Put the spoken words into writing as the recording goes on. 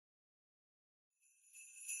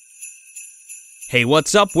Hey,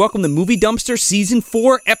 what's up? Welcome to Movie Dumpster Season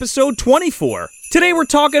 4, Episode 24. Today we're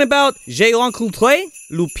talking about J'ai rencontré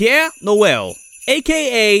le Père Noël,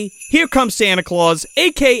 a.k.a. Here Comes Santa Claus,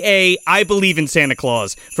 a.k.a. I Believe in Santa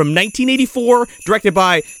Claus, from 1984, directed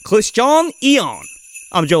by Christian Eon.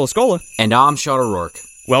 I'm Joe Lascola. And I'm Sean O'Rourke.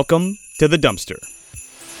 Welcome to the Dumpster.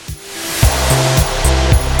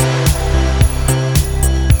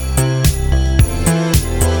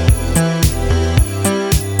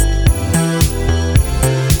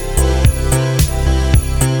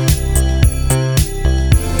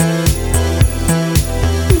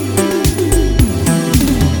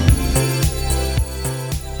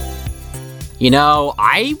 You know,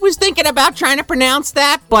 I was thinking about trying to pronounce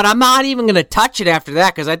that, but I'm not even going to touch it after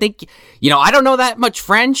that, because I think, I don't know that much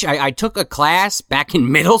French. I took a class back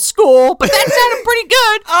in middle school, but that sounded pretty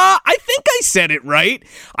good. I think I said it right.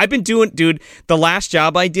 I've been doing, the last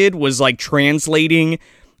job I did was like translating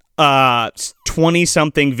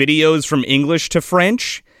 20-something videos from English to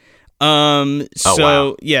French.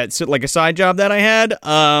 Wow. Yeah, it's like a side job that I had.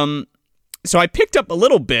 So I picked up a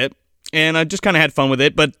little bit, and I just kind of had fun with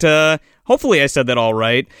it, but hopefully I said that all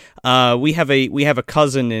right. We have a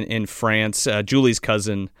cousin in France, Julie's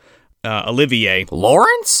cousin, Olivier.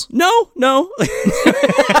 Lawrence? No.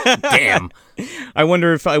 Damn. I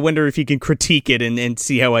wonder if he can critique it and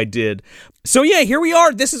see how I did. So yeah, here we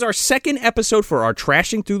are. This is our second episode for our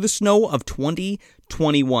Trashing Through the Snow of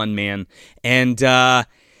 2021, man. And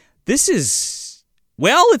this is,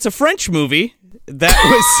 it's a French movie that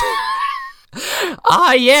was...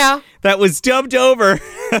 Yeah. That was dubbed over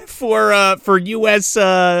for U.S.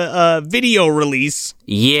 Video release.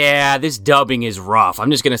 Yeah, this dubbing is rough.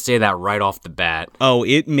 I'm just going to say that right off the bat. Oh,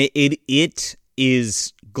 it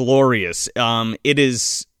is glorious. It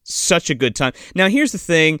is such a good time. Now, here's the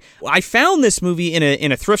thing. I found this movie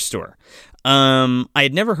in a thrift store. I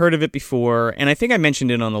had never heard of it before, and I think I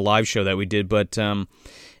mentioned it on the live show that we did, but...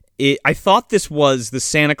 I thought this was the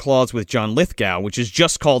Santa Claus with John Lithgow, which is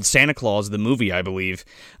just called Santa Claus, the movie, I believe.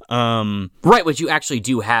 Right, which you actually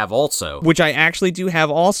do have also. Which I actually do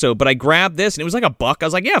have also, but I grabbed this, and it was like $1. I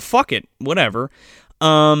was like, yeah, fuck it, whatever.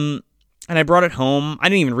 And I brought it home. I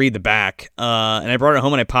didn't even read the back. And I brought it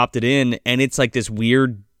home, and I popped it in, and it's like this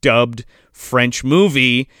weird dubbed French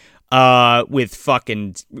movie with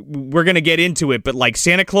fucking... We're going to get into it, but like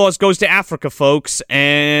Santa Claus goes to Africa, folks,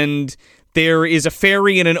 and... There is a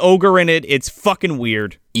fairy and an ogre in it. It's fucking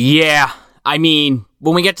weird. Yeah. I mean,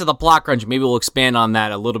 when we get to the plot crunch, maybe we'll expand on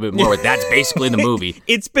that a little bit more. That's basically the movie.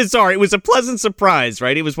 It's bizarre. It was a pleasant surprise,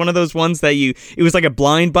 right? It was one of those ones that it was like a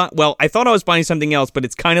blind buy. Well, I thought I was buying something else, but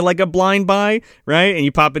it's kind of like a blind buy, right? And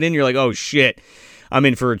you pop it in, you're like, oh shit, I'm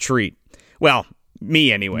in for a treat. Well,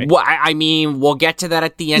 me anyway. Well, I mean, we'll get to that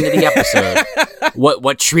at the end of the episode.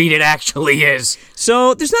 what treat it actually is.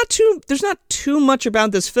 So there's not too much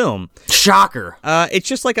about this film. Shocker. It's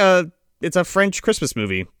just like it's a French Christmas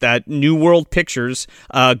movie that New World Pictures,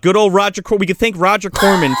 good old Roger we could thank Roger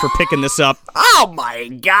Corman for picking this up. Oh my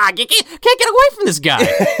God, you can't get away from this guy.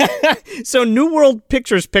 So New World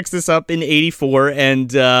Pictures picks this up in 84 and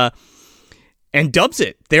dubs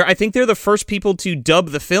it. I think they're the first people to dub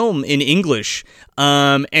the film in English,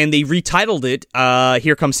 and they retitled it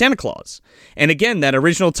Here Comes Santa Claus. And again, that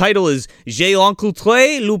original title is J'ai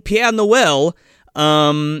rencontré le Père Noël,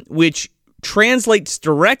 which translates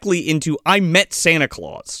directly into I Met Santa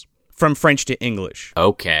Claus from French to English.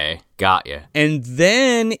 Okay, got ya. And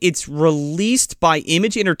then it's released by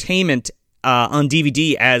Image Entertainment on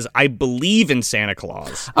DVD as I Believe in Santa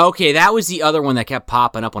Claus. Okay, that was the other one that kept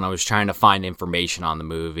popping up when I was trying to find information on the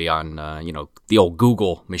movie on, the old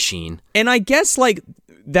Google machine. And I guess,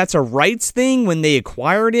 that's a rights thing when they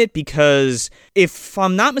acquired it, because if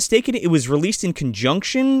I'm not mistaken, it was released in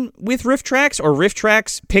conjunction with RiffTrax, or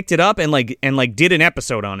RiffTrax picked it up and did an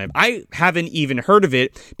episode on it. I haven't even heard of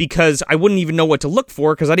it because I wouldn't even know what to look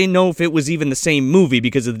for, because I didn't know if it was even the same movie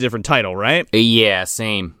because of the different title, right? Yeah,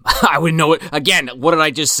 same. I wouldn't know it. Again, what did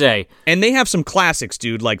I just say? And they have some classics,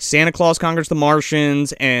 dude, like Santa Claus Conquers the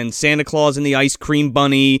Martians and Santa Claus and the Ice Cream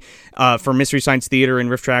Bunny for Mystery Science Theater, and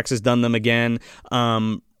RiffTrax has done them again.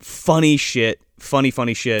 Funny shit. Funny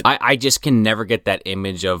shit. I just can never get that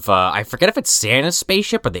image of, I forget if it's Santa's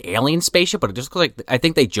spaceship or the alien spaceship, but it just looks like, I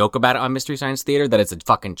think they joke about it on Mystery Science Theater, that it's a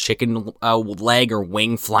fucking chicken leg or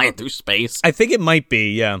wing flying through space. I think it might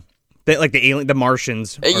be, yeah. Like the alien, the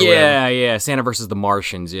Martians. Yeah. Santa versus the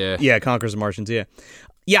Martians, yeah. Yeah, Conquers the Martians, yeah.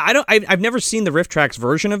 Yeah, I've never seen the RiffTrax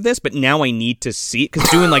version of this, but now I need to see it, because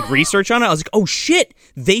doing research on it, I was like, oh shit,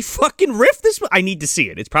 they fucking riff this. I need to see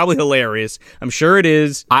it. It's probably hilarious. I'm sure it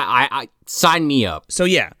is. I sign me up. So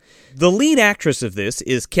yeah, the lead actress of this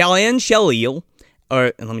is Caroline Chaliel,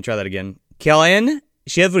 or let me try that again. Caroline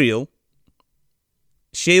Chevrier.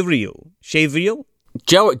 Chevrier?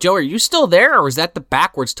 Joe, are you still there, or is that the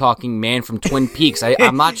backwards talking man from Twin Peaks?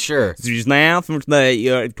 I'm not sure.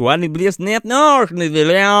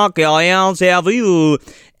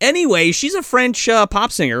 Anyway, she's a French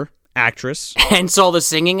pop singer, actress. Hence all the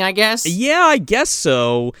singing, I guess? Yeah, I guess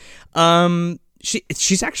so.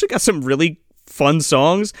 She's actually got some really fun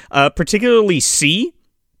songs, particularly C,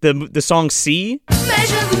 the song C.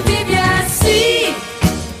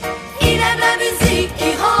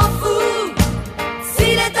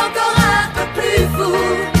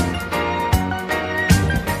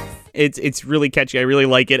 It's really catchy. I really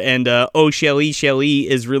like it. And Oh Chérie, Chérie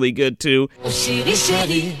is really good too. Oh, chérie,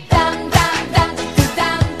 chérie. Dam, dam, dam, dam,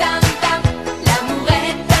 dam, dam. L'amour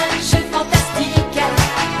est un jeu fantastique.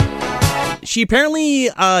 She apparently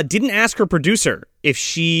didn't ask her producer if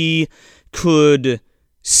she could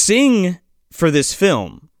sing for this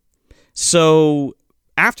film. So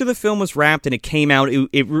after the film was wrapped and it came out,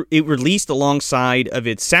 it released alongside of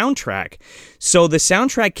its soundtrack. So the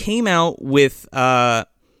soundtrack came out with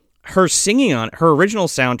her singing on her original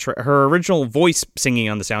soundtrack, her original voice singing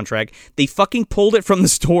on the soundtrack. They fucking pulled it from the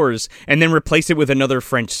stores and then replaced it with another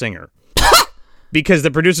French singer. Because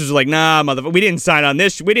the producers were like, nah, motherfucker, we didn't sign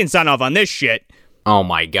off on this shit. Oh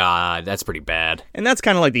my god, that's pretty bad. And that's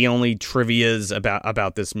kind of like the only trivias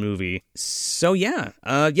about this movie. So yeah,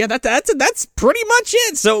 that's pretty much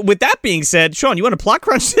it. So with that being said, Sean, you want to plot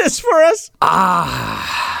crunch this for us?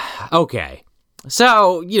 Okay.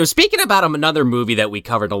 So, speaking about another movie that we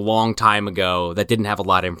covered a long time ago that didn't have a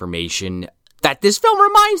lot of information, that this film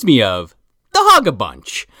reminds me of, The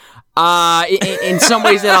Hug-a-Bunch. In some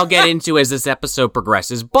ways that I'll get into as this episode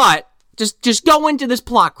progresses, but just go into this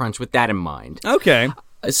plot crunch with that in mind. Okay.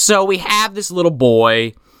 So we have this little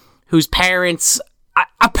boy whose parents...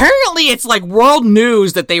 apparently it's like world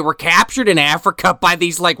news that they were captured in Africa by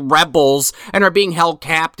these like rebels and are being held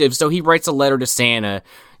captive, so he writes a letter to Santa,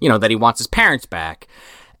 that he wants his parents back.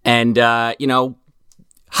 And,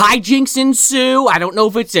 hijinks ensue. I don't know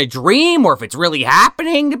if it's a dream or if it's really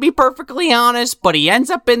happening, to be perfectly honest, but he ends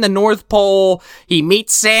up in the North Pole. He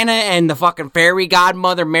meets Santa and the fucking fairy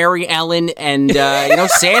godmother, Mary Ellen, and,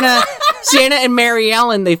 Santa and Mary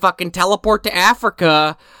Ellen, they fucking teleport to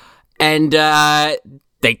Africa, and,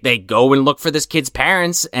 they go and look for this kid's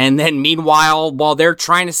parents, and then meanwhile, while they're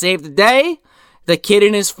trying to save the day, the kid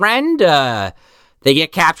and his friend, they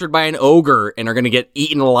get captured by an ogre and are gonna get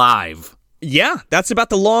eaten alive. Yeah, that's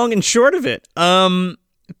about the long and short of it.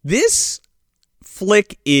 This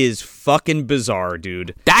flick is fucking bizarre,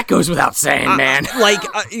 dude. That goes without saying, man.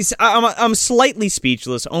 I'm slightly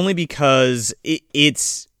speechless, only because it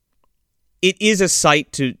is a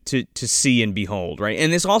sight to see and behold, right?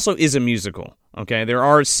 And this also is a musical. Okay, there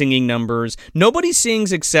are singing numbers. Nobody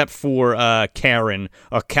sings except for Karen,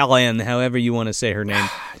 or Caroline, however you want to say her name.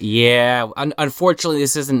 Yeah, unfortunately,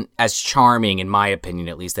 this isn't as charming, in my opinion,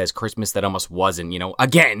 at least, as Christmas That Almost Wasn't.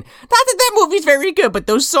 Again, not that movie's very good, but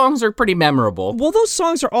those songs are pretty memorable. Well, those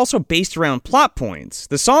songs are also based around plot points.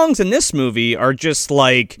 The songs in this movie are just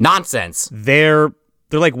like... nonsense. They're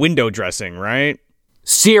like window dressing, right?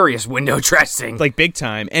 Serious window dressing. Like, big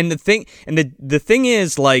time. And the thing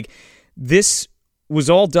is, like... This was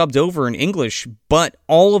all dubbed over in English, but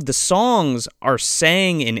all of the songs are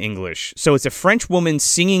sang in English. So it's a French woman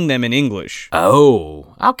singing them in English.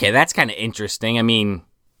 Oh, okay, that's kind of interesting. I mean,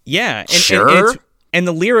 yeah, sure. And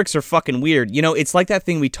the lyrics are fucking weird. It's like that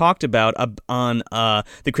thing we talked about on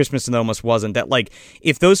The Christmas That Almost Wasn't, that like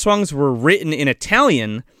if those songs were written in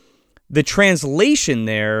Italian, the translation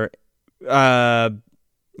there, from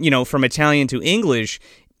Italian to English,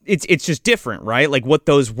 it's just different, right? Like what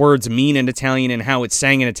those words mean in Italian and how it's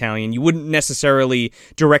sang in Italian. You wouldn't necessarily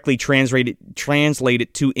directly translate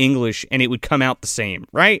it to English and it would come out the same,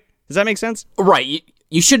 right? Does that make sense? Right.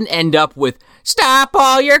 You shouldn't end up with, stop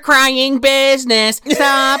all your crying business,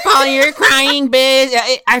 stop all your crying business.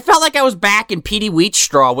 I felt like I was back in Petey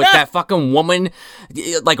Wheatstraw with that fucking woman,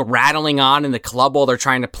 like, rattling on in the club while they're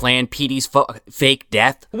trying to plan Petey's fake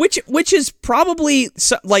death. Which is probably,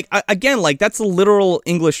 like, again, like, that's a literal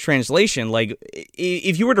English translation. Like,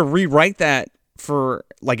 if you were to rewrite that for,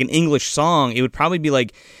 like, an English song, it would probably be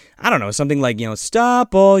like, I don't know, something like,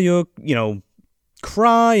 stop all your,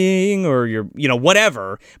 crying or your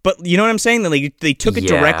whatever, but you know what I'm saying, that like they took it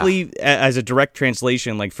directly as a direct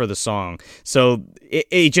translation, like for the song, so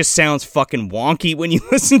it just sounds fucking wonky when you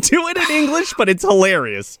listen to it in English, but it's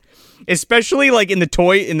hilarious, especially like in the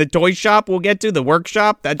toy shop we'll get to, the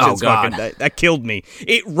workshop. That just fucking that killed me.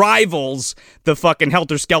 It rivals the fucking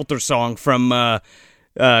Helter Skelter song from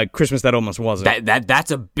Christmas That Almost Wasn't.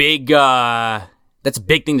 That's a big That's a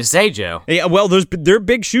big thing to say, Joe. Yeah, well, they're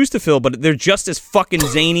big shoes to fill, but they're just as fucking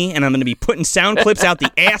zany, and I'm going to be putting sound clips out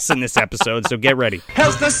the ass in this episode, so get ready.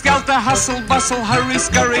 Helter-skelter, hustle, bustle, hurry,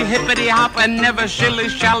 scurry, hippity-hop, and never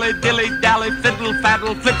shilly-shally, dilly-dally,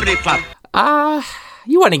 fiddle-faddle, flippity-flop.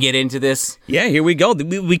 You want to get into this? Yeah, here we go.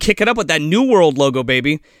 We kick it up with that New World logo,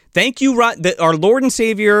 baby. Thank you, our Lord and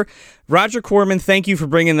Savior, Roger Corman, thank you for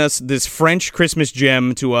bringing us this French Christmas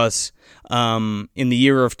gem to us. In the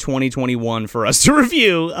year of 2021 for us to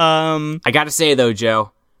review. I gotta say, though,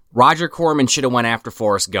 Joe, Roger Corman should have went after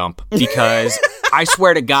Forrest Gump, because I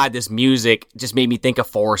swear to God, this music just made me think of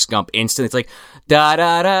Forrest Gump instantly. It's like,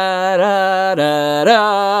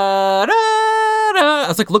 da-da-da-da-da-da-da-da. I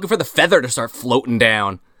was like looking for the feather to start floating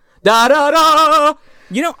down. Da-da-da!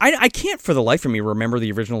 You know, I can't for the life of me remember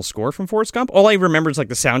the original score from Forrest Gump. All I remember is like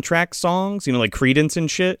the soundtrack songs, you know, like Creedence and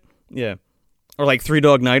shit. Yeah. Or like Three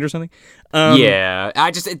Dog Night or something. Yeah, I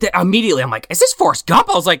just immediately I'm like, is this Forrest Gump?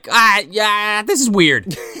 I was like, yeah, this is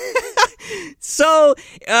weird. So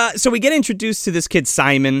we get introduced to this kid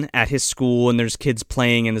Simon at his school, and there's kids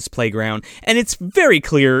playing in this playground, and it's very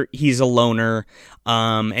clear he's a loner,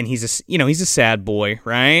 and he's a sad boy,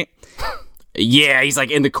 right? Yeah, he's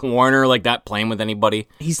like in the corner, like not playing with anybody.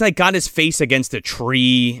 He's like got his face against a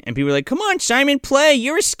tree, and people are like, "Come on, Simon, play.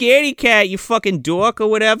 You're a scaredy cat, you fucking dork or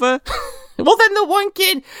whatever." Well, then the one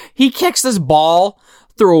kid, he kicks this ball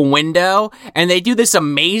through a window, and they do this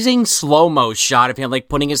amazing slow-mo shot of him, like,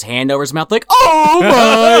 putting his hand over his mouth, like, oh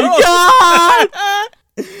my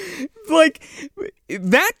God! Like,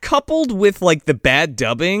 that coupled with, like, the bad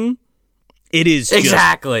dubbing, it is just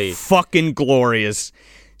exactly fucking glorious.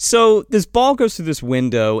 So, this ball goes through this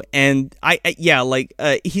window, and he's like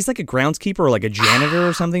a groundskeeper or like a janitor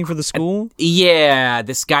or something for the school? Yeah,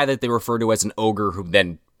 this guy that they refer to as an ogre, who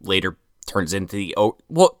then later turns into the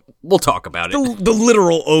we'll talk about it. The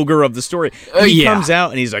literal ogre of the story. He comes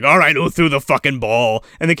out and he's like, all right, who threw the fucking ball?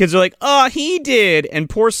 And the kids are like, oh, he did. And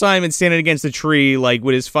poor Simon's standing against the tree, like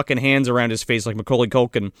with his fucking hands around his face like Macaulay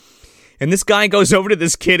Culkin. And this guy goes over to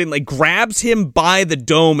this kid and like grabs him by the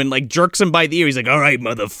dome and like jerks him by the ear. He's like, all right,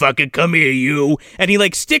 motherfucker, come here, you. And he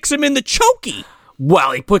like sticks him in the chokey.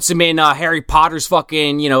 Well, he puts him in Harry Potter's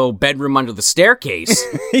fucking, bedroom under the staircase.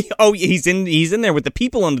 Oh, he's in there with the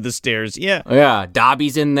people under the stairs, yeah. Yeah,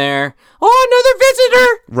 Dobby's in there. Oh, another visitor!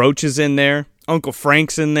 Roach is in there. Uncle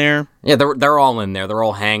Frank's in there. Yeah, they're all in there. They're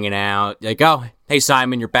all hanging out. Like, oh, hey,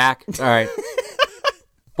 Simon, you're back. All right.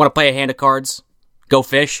 Want to play a hand of cards? Go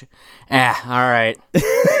fish? All right.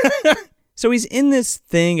 So he's in this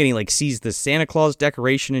thing, and he, like, sees the Santa Claus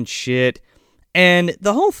decoration and shit. And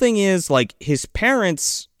the whole thing is, like, his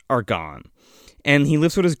parents are gone. And he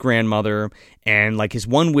lives with his grandmother. And, like, his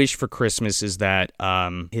one wish for Christmas is that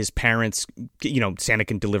his parents, Santa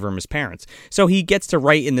can deliver him his parents. So he gets to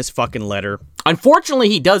write in this fucking letter. Unfortunately,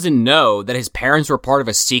 he doesn't know that his parents were part of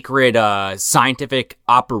a secret scientific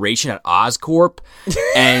operation at Oscorp.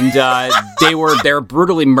 And they were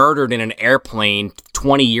brutally murdered in an airplane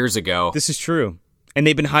 20 years ago. This is true. And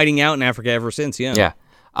they've been hiding out in Africa ever since, yeah. Yeah.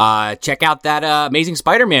 Check out that Amazing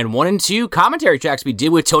Spider-Man 1 and 2 commentary tracks we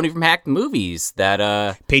did with Tony from Hack the Movies. That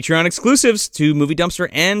Patreon exclusives to Movie Dumpster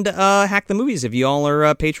and Hack the Movies, if you all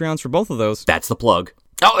are Patreons for both of those. That's the plug.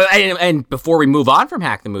 Oh, and before we move on from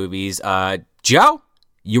Hack the Movies, Joe,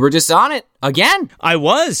 you were just on it again. I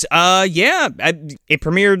was. It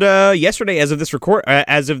premiered yesterday as of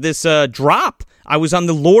this drop. I was on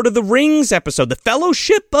the Lord of the Rings episode, the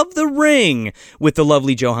Fellowship of the Ring, with the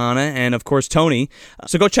lovely Johanna and, of course, Tony.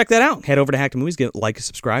 So go check that out. Head over to Hack the Movies, like,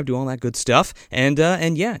 subscribe, do all that good stuff, and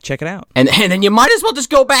check it out. And then you might as well just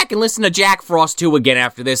go back and listen to Jack Frost 2 again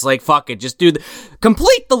after this. Like, fuck it, just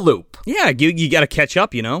complete the loop. Yeah, you got to catch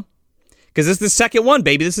up, because this is the second one,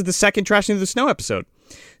 baby. This is the second Trashing Through the Snow episode.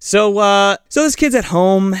 So this kid's at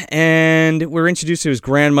home, and we're introduced to his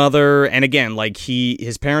grandmother, and again, like,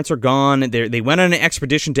 his parents are gone. They went on an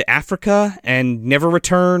expedition to Africa and never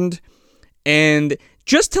returned, and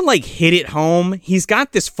just to, like, hit it home, he's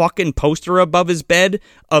got this fucking poster above his bed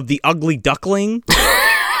of the Ugly Duckling.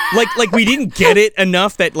 Like we didn't get it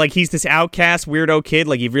enough that, like, he's this outcast weirdo kid.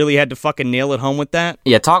 Like, he really had to fucking nail it home with that.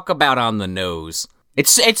 Yeah, talk about on the nose.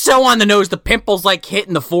 It's so on the nose, the pimple's, like,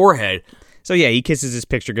 hitting the forehead. So yeah, he kisses his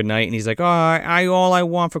picture goodnight, and he's like, all I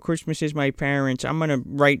want for Christmas is my parents. I'm gonna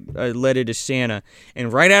write a letter to Santa.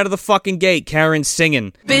 And right out of the fucking gate, Karen's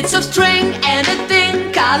singing. Bits of string and a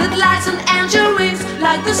thing, colored lights and angel wings,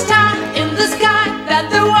 like the star in the sky that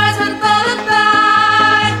the wise men followed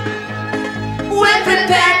by. We'll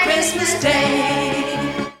prepare Christmas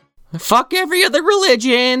Day. Fuck every other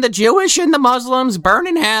religion, the Jewish and the Muslims burn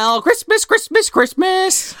in hell. Christmas, Christmas,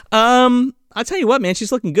 Christmas. I'll tell you what, man,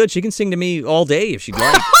 she's looking good. She can sing to me all day if she'd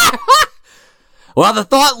like. Well, the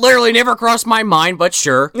thought literally never crossed my mind, but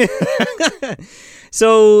sure.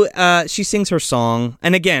 So she sings her song,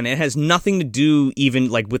 and again, it has nothing to do even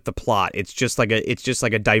like with the plot. It's just like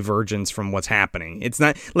a divergence from what's happening. It's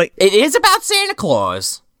not like It is about Santa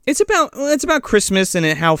Claus. it's about Christmas and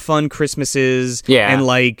how fun Christmas is, Yeah. and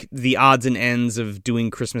like the odds and ends of doing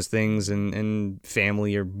Christmas things and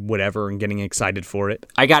family or whatever, and getting excited for it.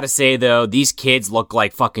 I gotta say, though, these kids look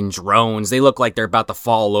like fucking drones. They look like they're about to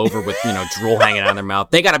fall over with, drool hanging out of their mouth.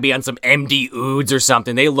 They gotta be on some MD Oods or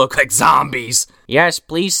something. They look like zombies. Yes,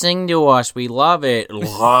 please sing to us. We love it. Can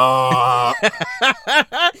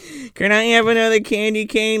I have another candy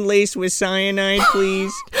cane laced with cyanide,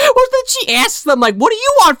 please? Well, then she asks them, like, what do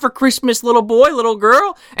you want for Christmas, little boy, little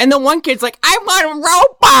girl? And the one kid's like, I want a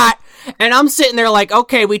robot. And I'm sitting there like,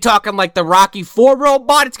 okay, we talking like the Rocky IV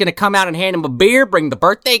robot? It's going to come out and hand him a beer, bring the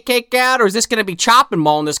birthday cake out? Or is this going to be chopping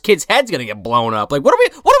mall and this kid's head's going to get blown up? Like, what are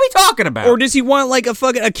we talking about? Or does he want like a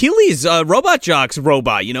fucking Achilles Robot Jocks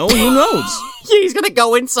robot, Who knows? Yeah, he's going to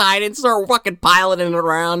go inside and start fucking piloting it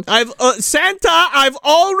around. Santa, I've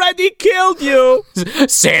already killed you.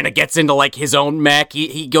 Santa gets into like his own mech.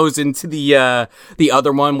 He goes into the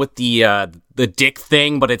other one with the dick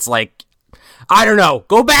thing, but it's like, I don't know.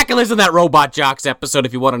 Go back and listen to that Robot Jocks episode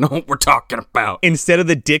if you want to know what we're talking about. Instead of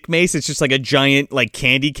the dick mace, it's just like a giant like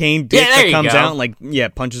candy cane dick Yeah, there that you comes go. out and like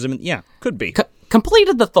punches him. Yeah, could be.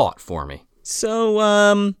 Completed the thought for me.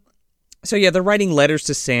 So yeah, they're writing letters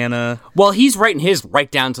to Santa. Well, he's writing his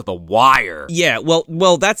right down to the wire. Yeah,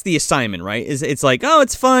 well, that's the assignment, right? It's like, oh,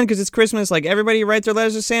 it's fun because it's Christmas. Like everybody writes their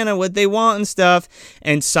letters to Santa, what they want and stuff.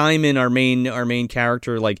 And Simon, our main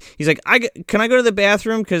character, like he's like, can I go to the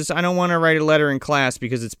bathroom because I don't want to write a letter in class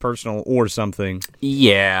because it's personal or something.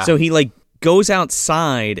 Yeah. So he like goes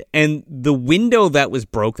outside, and the window that was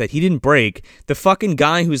broke that he didn't break, the fucking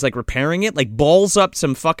guy who's like repairing it like balls up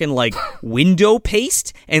some fucking like window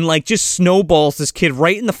paste and like just snowballs this kid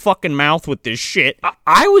right in the fucking mouth with this shit.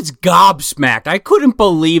 I was gobsmacked. I couldn't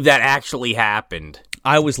believe that actually happened.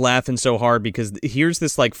 I was laughing so hard because here's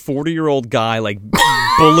this like 40-year-old guy like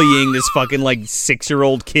bullying this fucking like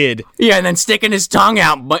 6-year-old kid. Yeah, and then sticking his tongue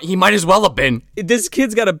out, but he might as well have been. This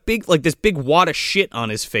kid's got this big wad of shit on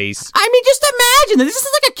his face. I mean, just imagine, this is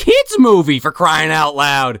like a kid's movie, for crying out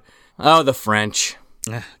loud. Oh, the French.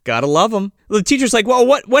 Gotta love them. The teacher's like, well,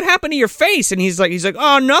 what happened to your face? And he's like,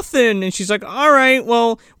 oh, nothing. And she's like, all right,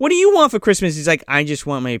 well, what do you want for Christmas? He's like, I just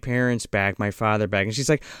want my parents back, my father back. And she's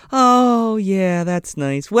like, oh, yeah, that's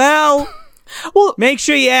nice. Well, make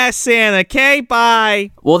sure you ask Santa, okay?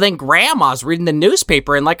 Bye. Well, then Grandma's reading the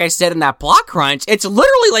newspaper, and like I said in that plot crunch, it's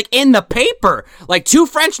literally like in the paper. Like 2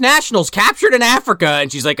 French nationals captured in Africa,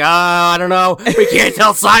 and she's like, I don't know. We can't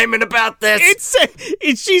tell Simon about this.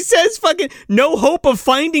 She says fucking no hope of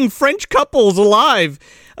finding French couples alive.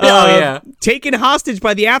 Taken hostage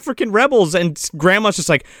by the African rebels, and Grandma's just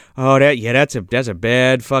like, oh, that's a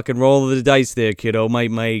bad fucking roll of the dice there, kiddo.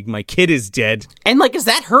 My kid is dead. And like, is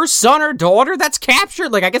that her son or daughter that's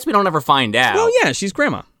captured? Like, I guess we don't ever find out. Well, yeah, she's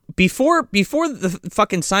Grandma. Before the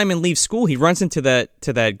fucking Simon leaves school, he runs into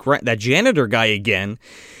that janitor guy again,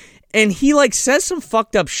 and he like says some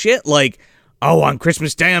fucked up shit like, oh, on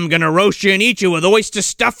Christmas Day I'm gonna roast you and eat you with oyster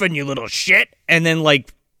stuffing, you little shit, and then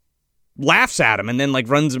like laughs at him and then like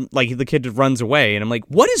runs, like the kid runs away, and I'm like,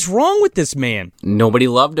 what is wrong with this man? Nobody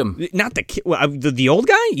loved him. Not the kid, the old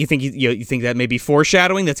guy. You think you think that may be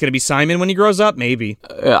foreshadowing? That's gonna be Simon when he grows up, maybe.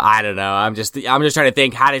 I don't know. I'm just trying to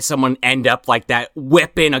think, how did someone end up like that,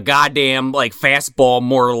 whipping a goddamn like fastball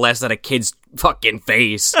more or less at a kid's fucking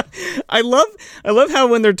face? I love how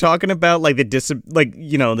when they're talking about like they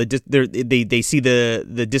see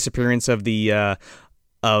the disappearance of the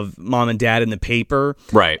of mom and dad in the paper,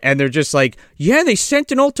 right? And they're just like, yeah, they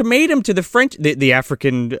sent an ultimatum to the French, the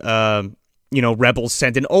African rebels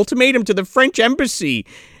sent an ultimatum to the French embassy,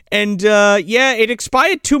 and it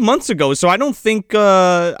expired 2 months ago, so I don't think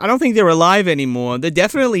they're alive anymore. They're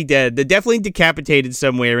definitely dead. They're definitely decapitated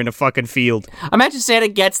somewhere in a fucking field. Imagine Santa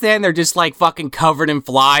gets there and they're just like fucking covered in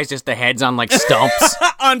flies, just the heads on like stumps.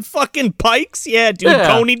 On fucking pikes? Yeah, dude, yeah.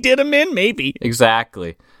 Coney did them in? Maybe.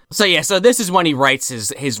 Exactly. So this is when he writes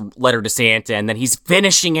his letter to Santa, and then he's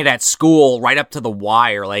finishing it at school right up to the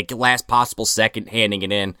wire, like last possible second handing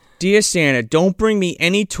it in. Dear Santa, don't bring me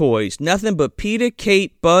any toys. Nothing but Peter,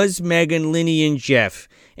 Kate, Buzz, Megan, Linny, and Jeff.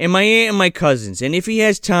 And my aunt and my cousins. And if he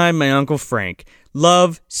has time, my Uncle Frank.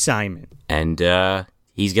 Love, Simon. And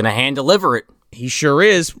he's gonna hand deliver it. He sure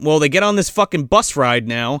is. Well, they get on this fucking bus ride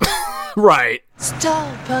now. Right.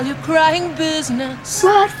 Stop all your crying business.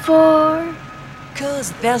 What for?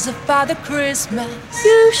 'Cause there's a Father Christmas.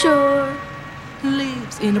 You sure?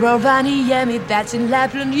 lives in Rovaniemi, that's in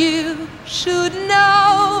Lapland, you should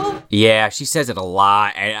know. Yeah, she says it a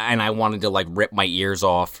lot, and I wanted to, like, rip my ears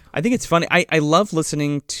off. I think it's funny. I love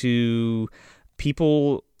listening to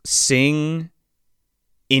people sing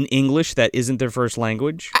in English that isn't their first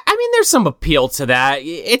language. I mean, there's some appeal to that.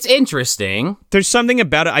 It's interesting. There's something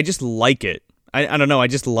about it. I just like it. I don't know. I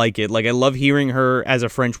just like it. Like, I love hearing her as a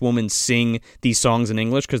French woman sing these songs in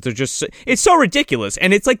English because they're just, it's so ridiculous.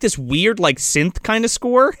 And it's like this weird, like, synth kind of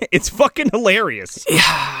score. It's fucking hilarious.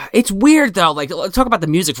 Yeah, it's weird, though. Like, let's talk about the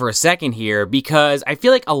music for a second here, because I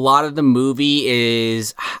feel like a lot of the movie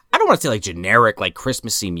is, I don't want to say, like, generic, like,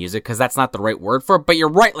 Christmassy music, because that's not the right word for it. But you're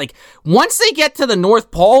right. Like, once they get to the North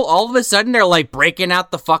Pole, all of a sudden they're, like, breaking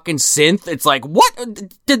out the fucking synth. It's like, what?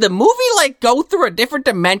 Did the movie, like, go through a different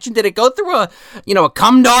dimension? Did it go through a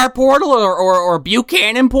Kumdar portal or a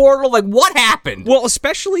Buchanan portal? Like, what happened? Well,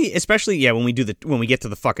 especially, yeah, when we get to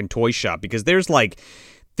the fucking toy shop, because there's like,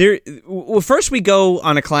 first we go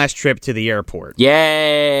on a class trip to the airport.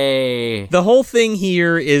 Yay! The whole thing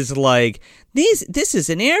here is like, this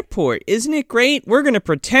is an airport, isn't it great? We're gonna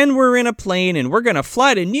pretend we're in a plane and we're gonna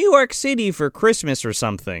fly to New York City for Christmas or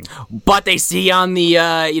something. But they see on the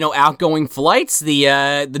outgoing flights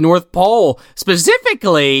the North Pole,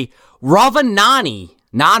 specifically Rovaniemi.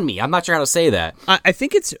 I'm not sure how to say that. I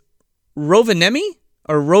think it's Rovaniemi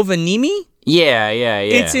or Rovaniemi. Yeah.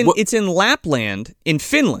 It's in Lapland, in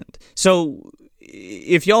Finland. So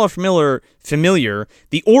if y'all are familiar,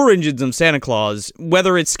 the origins of Santa Claus,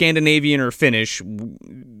 whether it's Scandinavian or Finnish,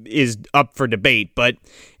 is up for debate. But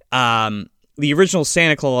the original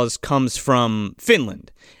Santa Claus comes from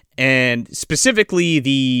Finland, and specifically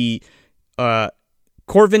the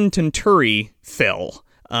Korventunturi fell.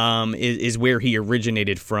 Is where he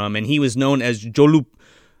originated from, and he was known as Joulupuki,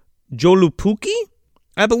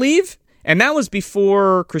 I believe, and that was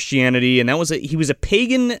before Christianity, and he was a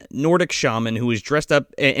pagan Nordic shaman who was dressed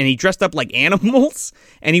up like animals,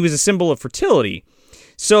 and he was a symbol of fertility.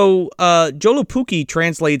 So Joulupuki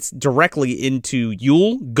translates directly into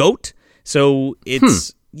Yule, goat. So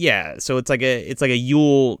it's so it's like a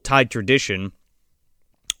Yule-tide tradition,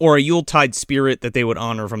 or a Yule-tide spirit that they would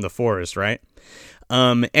honor from the forest, right?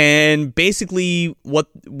 And basically what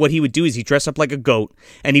he would do is he'd dress up like a goat,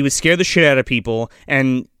 and he would scare the shit out of people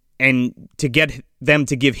and to get them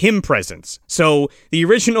to give him presents. So the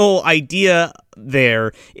original idea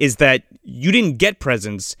there is that you didn't get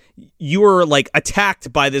presents. You were like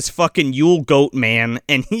attacked by this fucking Yule goat man,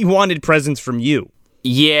 and he wanted presents from you.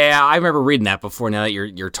 Yeah, I remember reading that before, now that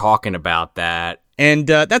you're talking about that. And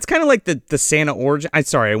that's kind of like the Santa origin. I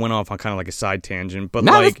went off on kind of like a side tangent, but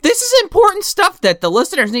no, this is important stuff that the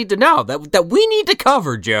listeners need to know, that we need to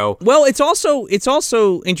cover, Joe. Well, it's also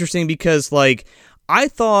interesting because, like, I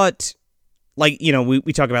thought, like,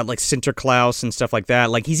 we talk about like Sinterklaas and stuff like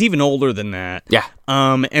that. Like, he's even older than that. Yeah.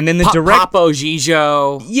 And then the direct Papo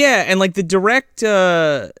Gijo. Yeah, and like the direct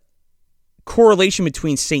correlation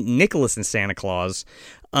between Saint Nicholas and Santa Claus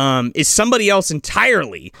is somebody else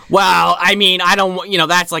entirely. Well, I mean, I don't,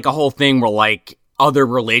 that's like a whole thing where, like, other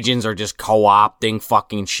religions are just co-opting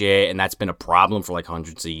fucking shit, and that's been a problem for, like,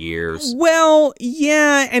 hundreds of years. Well,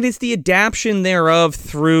 yeah, and it's the adaptation thereof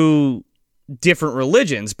through different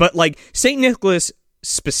religions. But, like, St. Nicholas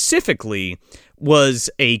specifically was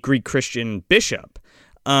a Greek Christian bishop.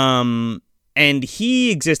 And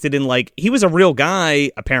he existed in, like, he was a real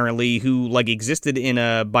guy, apparently, who, like, existed in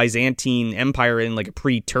a Byzantine empire in, like, a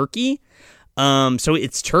pre-Turkey. So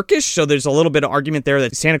it's Turkish, so there's a little bit of argument there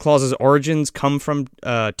that Santa Claus's origins come from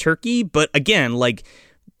Turkey. But again, like,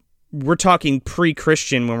 we're talking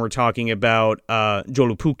pre-Christian when we're talking about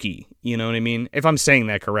Joulupuki, you know what I mean? If I'm saying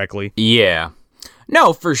that correctly. Yeah.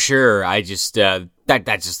 No, for sure. I just,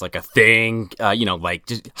 that's just, like, a thing, like,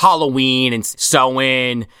 just Halloween and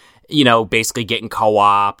sewing, basically getting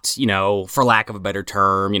co-opted, for lack of a better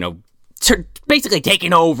term, basically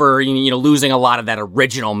taking over, losing a lot of that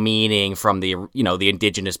original meaning from the, the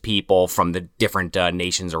indigenous people from the different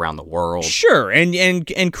nations around the world. Sure,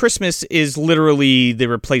 and Christmas is literally the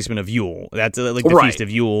replacement of Yule. That's like the Feast of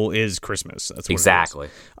Yule is Christmas. That's what exactly.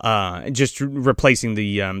 It is. Just replacing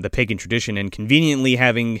the pagan tradition and conveniently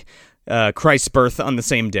having Christ's birth on the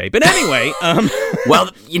same day. But anyway,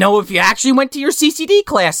 well, if you actually went to your CCD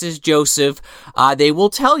classes, Joseph, they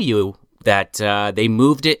will tell you that they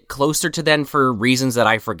moved it closer to then for reasons that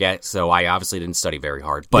I forget. So I obviously didn't study very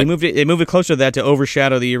hard. But they moved it closer to that to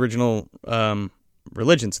overshadow the original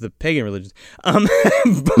religions, the pagan religions.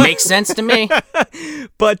 Makes sense to me.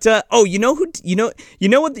 But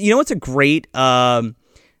what's a great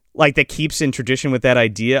like that keeps in tradition with that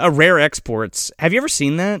idea? Rare Exports. Have you ever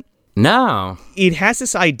seen that? No. It has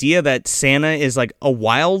this idea that Santa is like a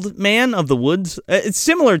wild man of the woods. It's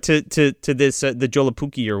similar to this, the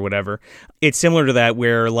Jolapuki or whatever. It's similar to that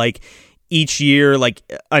where like each year like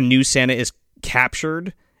a new Santa is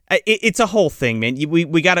captured. It's a whole thing, man.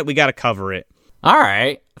 We got to cover it. All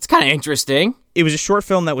right. That's kind of interesting. It was a short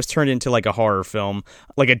film that was turned into like a horror film,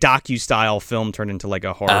 like a docu-style film turned into like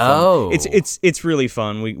a horror film. It's really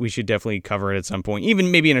fun. We should definitely cover it at some point, even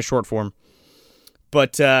maybe in a short form.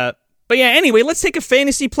 But yeah, anyway, let's take a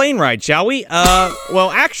fantasy plane ride, shall we? Well,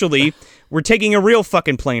 actually, we're taking a real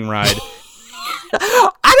fucking plane ride. I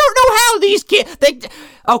don't know how these kids...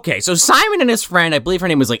 Okay, so Simon and his friend, I believe her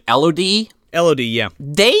name was like Elodie. Elodie, yeah.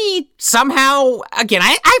 They somehow... Again,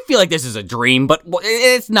 I feel like this is a dream, but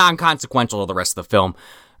it's non-consequential to the rest of the film.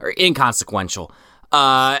 Or inconsequential.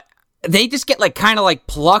 They just get like kind of like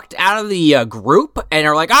plucked out of the group and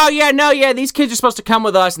are like, oh yeah, these kids are supposed to come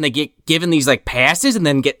with us, and they get given these like passes and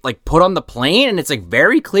then get like put on the plane, and it's like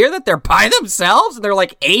very clear that they're by themselves and they're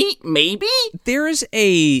like 8 maybe. There is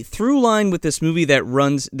a through line with this movie that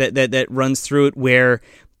runs that runs through it where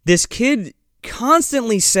this kid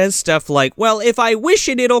constantly says stuff like, well, if I wish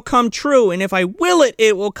it, it'll come true, and if I will it,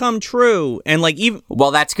 it will come true. And like even...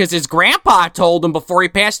 Well, that's because his grandpa told him before he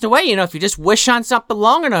passed away, if you just wish on something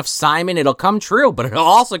long enough, Simon, it'll come true, but it'll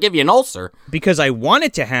also give you an ulcer. Because I want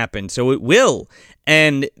it to happen, so it will.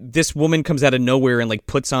 And this woman comes out of nowhere and like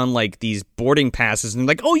puts on like these boarding passes and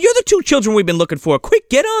like, oh, you're the 2 children we've been looking for.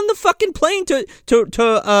 Quick, get on the fucking plane to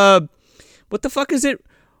what the fuck is it?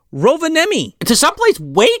 Rovaniemi. To someplace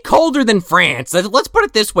way colder than France. Let's put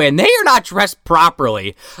it this way, and they are not dressed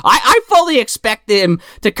properly. I fully expect them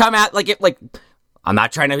to come out like I'm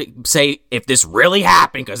not trying to say if this really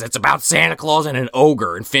happened, because it's about Santa Claus and an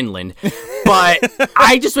ogre in Finland, but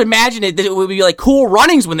I just imagine that it would be like Cool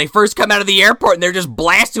Runnings when they first come out of the airport and they're just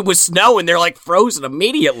blasted with snow and they're like frozen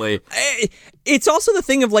immediately. It's also the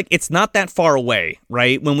thing of like, it's not that far away,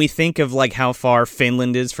 right? When we think of like how far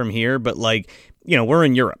Finland is from here, but like, we're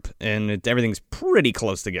in Europe, and everything's pretty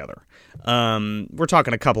close together. We're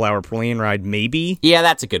talking a couple-hour plane ride, maybe. Yeah,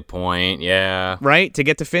 that's a good point, yeah. Right? To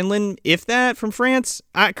get to Finland, if that, from France?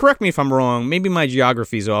 Correct me if I'm wrong. Maybe my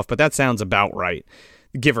geography's off, but that sounds about right,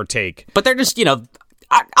 give or take. But they're just,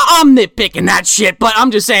 I'm nitpicking that shit, but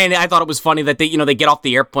I'm just saying I thought it was funny that they get off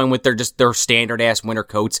the airplane with their standard ass winter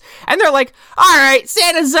coats, and they're like, all right,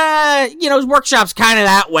 Santa's his workshop's kind of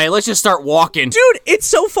that way. Let's just start walking. Dude, it's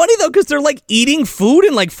so funny though, because they're like eating food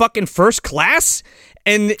in like fucking first class.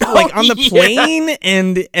 And like on the plane,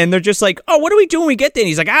 and they're just like, oh, what do we do when we get there? And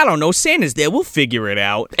he's like, I don't know, Santa's there, we'll figure it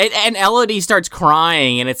out. And Elodie starts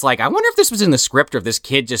crying, and it's like, I wonder if this was in the script or if this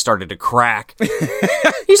kid just started to crack. He's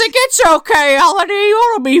like, it's okay, Elodie,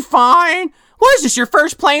 it'll be fine. What is this, your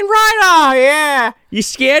first plane ride? Oh, yeah. You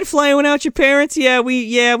scared flying without your parents? Yeah,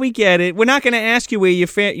 we get it. We're not going to ask you where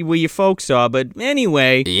your folks are, but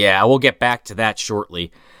anyway. Yeah, we'll get back to that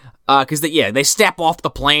shortly. Because they step off the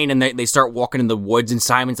plane and they start walking in the woods, and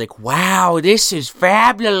Simon's like, wow, this is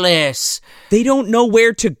fabulous. They don't know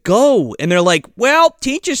where to go, and they're like, well,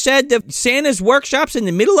 teacher said that Santa's workshop's in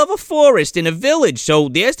the middle of a forest in a village, so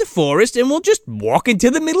there's the forest, and we'll just walk into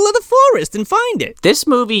the middle of the forest and find it. This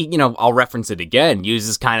movie, I'll reference it again,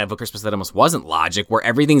 uses kind of a Christmas That Almost Wasn't logic, where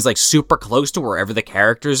everything's like super close to wherever the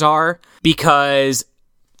characters are, because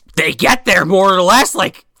they get there more or less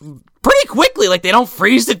like pretty quickly. Like, they don't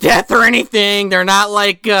freeze to death or anything. They're not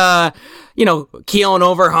like, keeling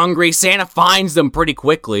over hungry. Santa finds them pretty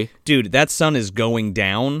quickly. Dude, that sun is going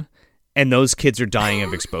down, and those kids are dying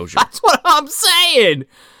of exposure. That's what I'm saying.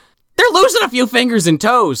 They're losing a few fingers and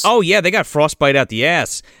toes. Oh, yeah, they got frostbite out the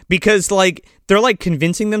ass. Because, like, they're, like,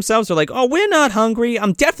 convincing themselves. They're like, oh, we're not hungry.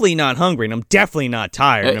 I'm definitely not hungry, and I'm definitely not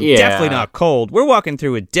tired, and I'm definitely not cold. We're walking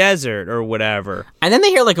through a desert or whatever. And then they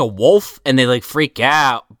hear, like, a wolf, and they, like, freak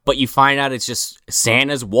out. But you find out it's just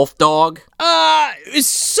Santa's wolf dog.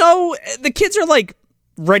 So the kids are, like,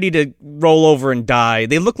 ready to roll over and die.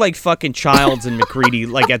 They look like fucking Childs and McCready,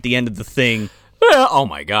 like, at the end of the thing. Oh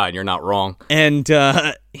my God, you're not wrong. And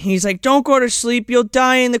he's like, don't go to sleep, you'll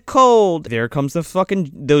die in the cold. There comes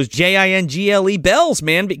those JINGLE bells,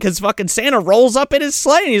 man, because fucking Santa rolls up in his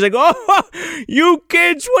sleigh, and he's like, oh, you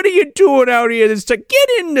kids, what are you doing out here? It's like, get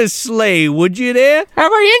in the sleigh, would you there?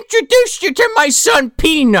 Have I introduced you to my son,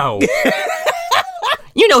 Pino?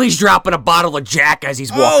 He's dropping a bottle of Jack as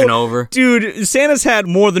he's walking over. Dude, Santa's had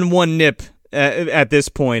more than one nip at this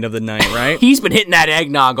point of the night, right? He's been hitting that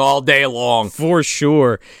eggnog all day long. For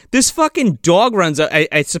sure. This fucking dog runs up.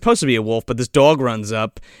 It's supposed to be a wolf, but this dog runs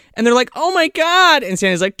up, and they're like, oh my God. And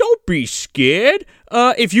Santa's like, don't be scared.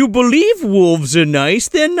 If you believe wolves are nice,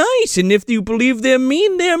 they're nice. And if you believe they're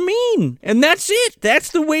mean, they're mean. And that's it.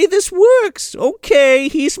 That's the way this works. Okay,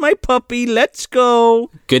 he's my puppy. Let's go.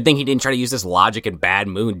 Good thing he didn't try to use this logic in Bad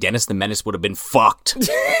Moon. Dennis the Menace would have been fucked.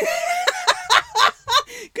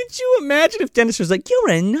 Could you imagine if Dennis was like, you're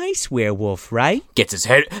a nice werewolf, right? Gets his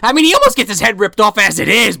head... I mean, he almost gets his head ripped off as it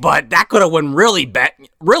is, but that could have went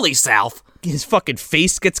really south. His fucking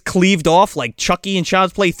face gets cleaved off like Chucky in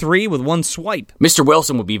Child's Play 3 with one swipe. Mr.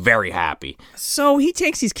 Wilson would be very happy. So he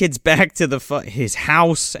takes these kids back to his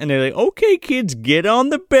house, and they're like, okay, kids, get on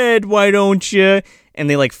the bed, why don't you? And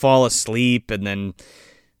they, like, fall asleep, and then,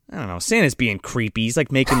 I don't know, Santa's being creepy. He's,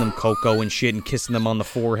 like, making them cocoa and shit and kissing them on the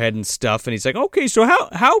forehead and stuff, and he's like, okay, so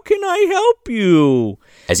how can I help you?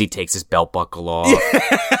 As he takes his belt buckle off.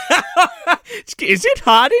 Is it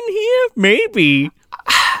hot in here? Maybe.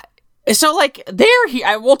 So, like, they're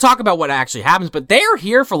here. We'll talk about what actually happens, but they're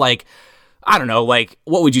here for, like, I don't know, like,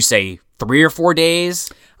 what would you say, 3 or 4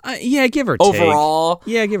 days? Yeah, give or take. Overall?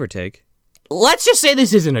 Yeah, give or take. Let's just say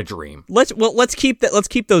this isn't a dream. Let's keep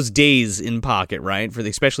those days in pocket, right?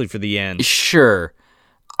 Especially for the end. Sure.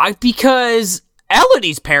 Because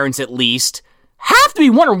Elodie's parents, at least, have to be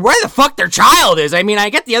wondering where the fuck their child is. I mean, I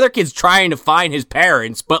get the other kid's trying to find his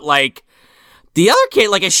parents, but, like, the other kid,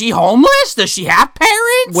 like, is she homeless? Does she have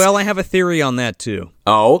parents? Well, I have a theory on that, too.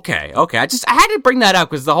 Oh, okay. I had to bring that up,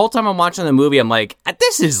 because the whole time I'm watching the movie, I'm like,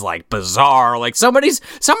 this is, like, bizarre. Like, somebody's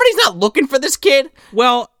not looking for this kid.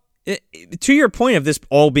 Well, to your point of this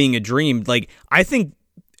all being a dream, like, I think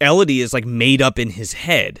Elodie is, like, made up in his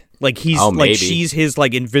head. Like, she's his,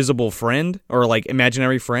 like, invisible friend, or, like,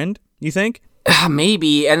 imaginary friend, you think?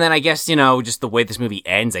 Maybe, and then I guess, just the way this movie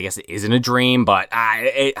ends, I guess it isn't a dream, but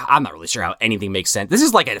I'm not really sure how anything makes sense. This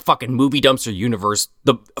is like a fucking movie dumpster universe,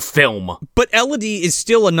 the film. But Elodie is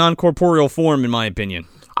still a non-corporeal form, in my opinion.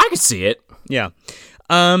 I could see it. Yeah.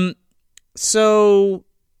 So,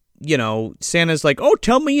 Santa's like, oh,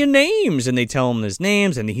 tell me your names, and they tell him his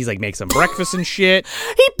names, and he's like, makes them breakfast and shit.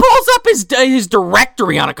 He pulls up his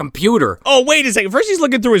directory on a computer. Oh, wait a second. First he's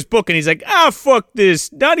looking through his book, and he's like, fuck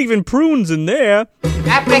this. Not even prunes in there.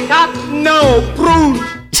 Apricot? No, prune.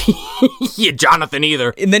 Yeah, Jonathan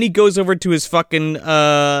either. And then he goes over to his fucking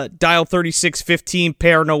dial 3615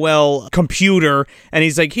 Père Noël computer, and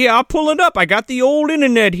he's like, here, I'll pull it up. I got the old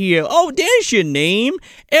internet here. Oh, there's your name.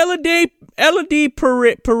 Elodie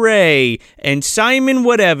Perret and Simon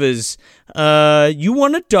whatevers. You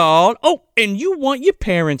want a doll? Oh, and you want your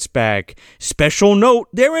parents back. Special note,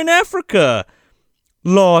 they're in Africa.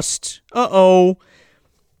 Lost. Uh-oh.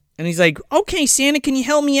 And he's like, okay, Santa, can you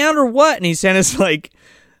help me out or what? And Santa's like,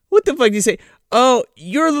 what the fuck did he say? Oh,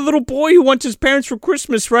 you're the little boy who wants his parents for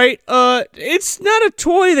Christmas, right? It's not a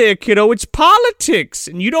toy there, kiddo. It's politics.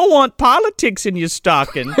 And you don't want politics in your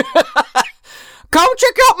stocking. Come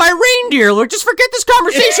check out my reindeer. Let's just forget this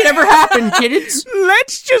conversation ever happened, kids.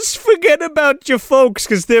 Let's just forget about your folks,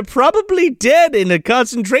 because they're probably dead in a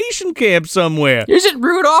concentration camp somewhere. Isn't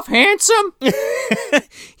Rudolph handsome?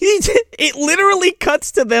 It literally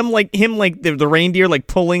cuts to them, like him, like the reindeer, like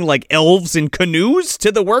pulling like elves in canoes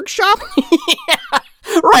to the workshop. Yeah.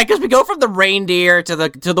 Right, because we go from the reindeer to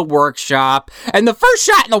the workshop, and the first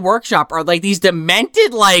shot in the workshop are like these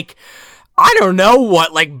demented, like, I don't know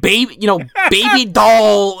what, like baby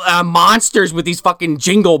doll monsters with these fucking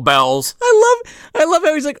jingle bells. I love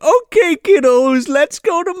how he's like, okay, kiddos, let's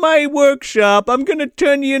go to my workshop. I'm gonna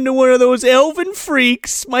turn you into one of those elven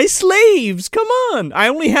freaks, my slaves. Come on, I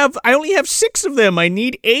only have 6 of them. I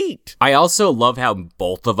need 8. I also love how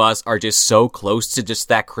both of us are just so close to just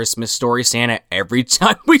that Christmas Story Santa. Every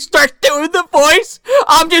time we start doing the voice,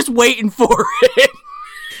 I'm just waiting for it.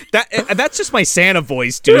 That's just my Santa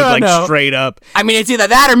voice, dude, straight up. I mean, it's either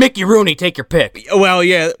that or Mickey Rooney, take your pick. Well,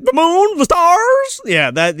 yeah, the moon, the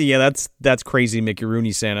stars. That's crazy Mickey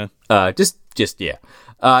Rooney Santa.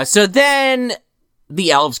 Yeah. So then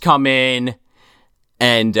the elves come in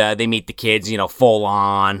and they meet the kids, full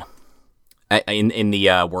on in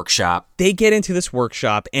the workshop. They get into this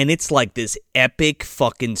workshop and it's like this epic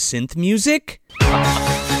fucking synth music.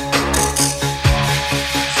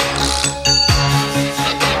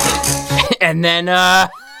 And then,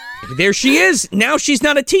 there she is. Now she's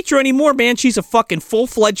not a teacher anymore, man. She's a fucking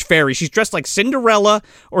full-fledged fairy. She's dressed like Cinderella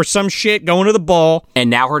or some shit going to the ball. And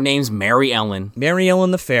now her name's Mary Ellen. Mary Ellen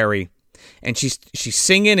the fairy. And she's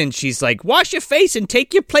singing and she's like, wash your face and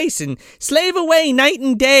take your place and slave away night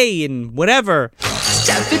and day and whatever.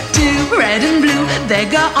 Step it too, red and blue. They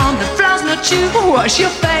go on the floors, not you. Wash your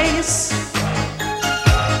face.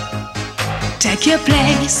 Take your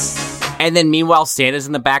place. And then meanwhile, Santa's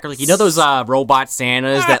in the back. Like, you know those robot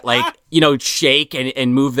Santas that, like, shake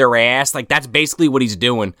and move their ass? Like, that's basically what he's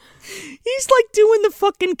doing. He's like doing the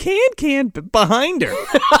fucking can behind her.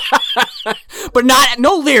 But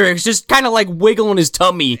no lyrics, just kind of like wiggling his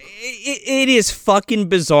tummy. It is fucking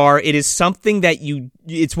bizarre. It is something that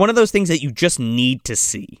it's one of those things that you just need to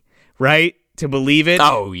see, right? To believe it.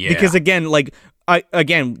 Oh, yeah. Because again,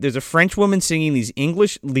 there's a French woman singing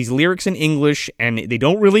these lyrics in English, and they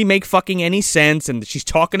don't really make fucking any sense, and she's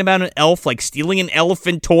talking about an elf, like, stealing an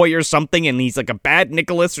elephant toy or something, and he's like a bad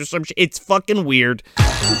Nicholas or some shit. It's fucking weird.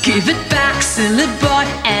 Give it back, silly boy.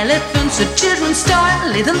 Elephant's a children's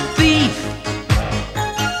toy, little thief.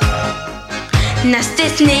 Nasty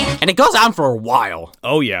snake. And it goes on for a while.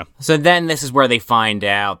 Oh, yeah. So then this is where they find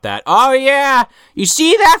out that, oh, yeah, you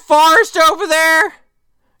see that forest over there?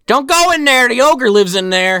 Don't go in there. The ogre lives in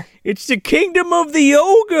there. It's the kingdom of the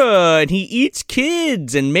ogre, and he eats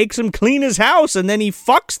kids and makes them clean his house, and then he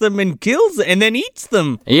fucks them and kills them and then eats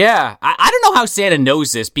them. Yeah, I don't know how Santa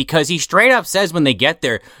knows this, because he straight up says when they get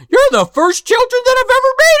there, you're the first children that have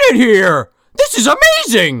ever made it here. This is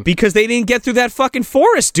amazing! Because they didn't get through that fucking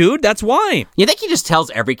forest, dude. That's why. You think he just tells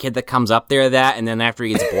every kid that comes up there that, and then after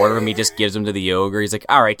he gets bored of him, he just gives them to the ogre? He's like,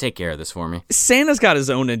 all right, take care of this for me. Santa's got his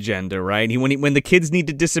own agenda, right? When the kids need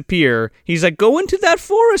to disappear, he's like, go into that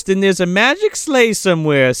forest, and there's a magic sleigh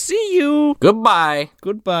somewhere. See you. Goodbye.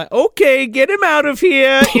 Okay, get him out of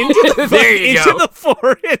here. Into the, into the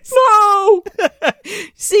forest. No!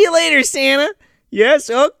 See you later, Santa. Yes,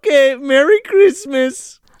 okay. Merry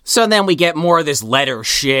Christmas. So then we get more of this letter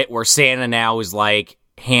shit where Santa now is like,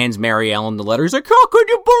 hands Mary Ellen the letter. He's like, how could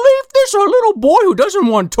you believe this? A little boy who doesn't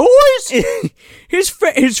want toys? His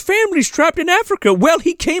family's trapped in Africa. Well,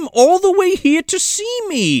 he came all the way here to see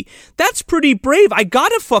me. That's pretty brave. I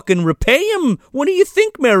gotta fucking repay him. What do you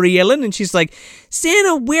think, Mary Ellen? And she's like,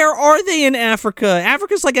 Santa, where are they in Africa?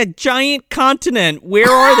 Africa's like a giant continent. Where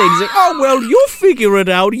are they? He's like, oh, well, you'll figure it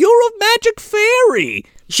out. You're a magic fairy.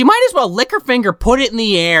 She might as well lick her finger, put it in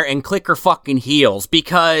the air, and click her fucking heels,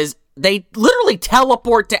 because they literally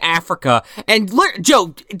teleport to Africa. And,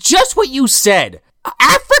 Joe, just what you said.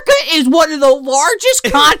 Africa is one of the largest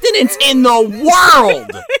continents in the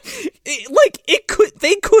world.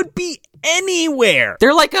 They could be anywhere.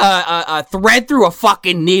 They're like a thread through a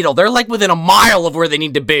fucking needle. They're like within a mile of where they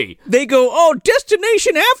need to be. They go, oh,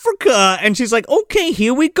 destination Africa. And she's like, okay,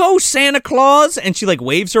 here we go, Santa Claus. And she like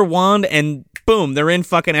waves her wand and boom, they're in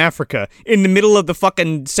fucking Africa in the middle of the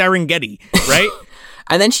fucking Serengeti, right?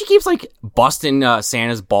 And then she keeps, like, busting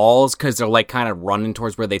Santa's balls because they're, like, kind of running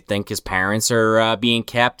towards where they think his parents are being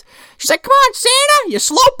kept. She's like, come on, Santa, you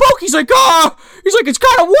slowpoke. He's like, it's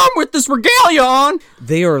kind of warm with this regalia on.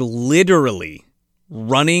 They are literally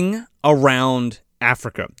running around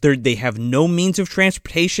Africa. They have no means of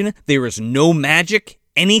transportation. There is no magic,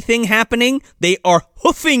 anything happening. They are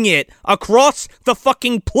hoofing it across the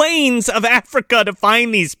fucking plains of Africa to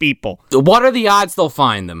find these people. What are the odds they'll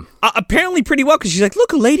find them? Apparently pretty well, because she's like,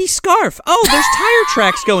 look, a lady's scarf. Oh, there's tire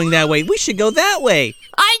tracks going that way. We should go that way.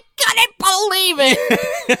 I couldn't believe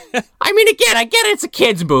it. I mean, again, I get it. It's a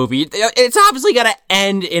kid's movie. It's obviously got to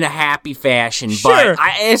end in a happy fashion, sure. But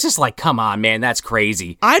it's just like, come on, man, that's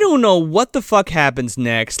crazy. I don't know what the fuck happens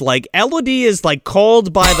next. Like, Elodie is like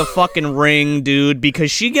called by the fucking ring, dude, because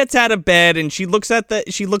she gets out of bed and she looks at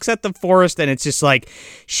the forest and it's just like,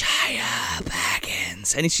 Shia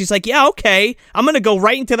Baggins. And she's like, yeah, okay, I'm gonna go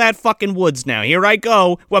right into that fucking woods now. Here I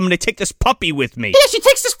go. Well, I'm gonna take this puppy with me. Yeah, she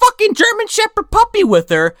takes this fucking German Shepherd puppy with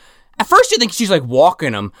her. At first you think she's like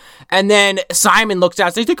walking him, and then Simon looks out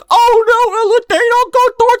and he's like, oh no, Ella, they don't go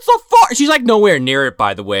towards the forest. She's like nowhere near it,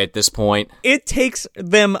 by the way, at this point. It takes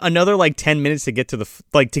them another like 10 minutes to get to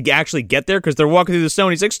to actually get there, because they're walking through the snow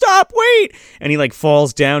and he's like, stop, wait! And he like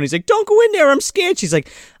falls down. He's like, don't go in there, I'm scared. She's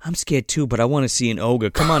like, I'm scared too, but I want to see an ogre.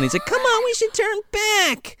 Come on. He's like, come on, we should turn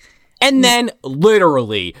back. And then,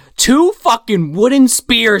 literally, 2 fucking wooden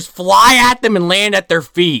spears fly at them and land at their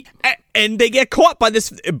feet. And they get caught by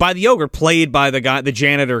the ogre, played by the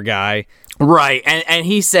janitor guy. Right, and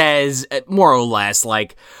he says, more or less,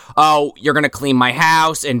 like, oh, you're gonna clean my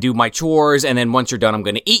house and do my chores, and then once you're done, I'm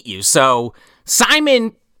gonna eat you. So,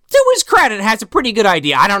 Simon, to his credit, has a pretty good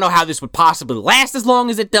idea. I don't know how this would possibly last as long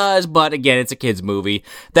as it does, but again, it's a kid's movie.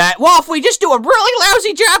 That, well, if we just do a really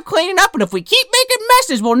lousy job cleaning up, and if we keep making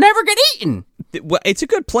messes, we'll never get eaten. Well, it's a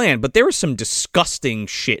good plan, but there was some disgusting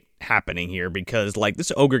shit happening here because, like,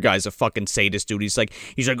 this ogre guy's a fucking sadist, dude. He's like,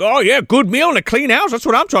 oh, yeah, good meal and a clean house. That's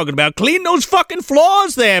what I'm talking about. Clean those fucking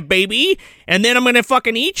floors there, baby. And then I'm gonna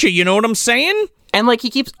fucking eat you know what I'm saying? And, like, he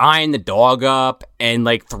keeps eyeing the dog up and,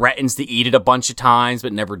 like, threatens to eat it a bunch of times,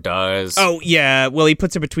 but never does. Oh, yeah. Well, he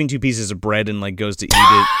puts it between two pieces of bread and, like, goes to eat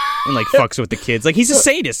it and, like, fucks with the kids. Like, he's a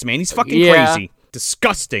sadist, man. He's fucking crazy.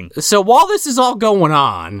 Disgusting. So while this is all going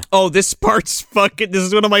on... Oh, this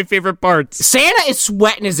is one of my favorite parts. Santa is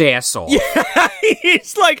sweating his ass off. Yeah,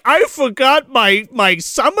 he's like, I forgot my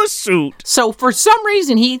summer suit. So for some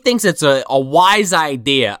reason, he thinks it's a wise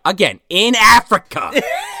idea, again, in Africa,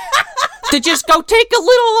 to just go take a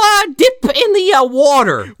little dip in the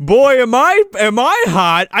water. Boy, am I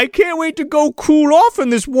hot. I can't wait to go cool off in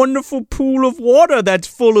this wonderful pool of water that's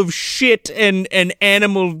full of shit and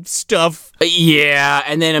animal stuff. Yeah,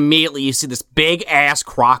 and then immediately you see this big-ass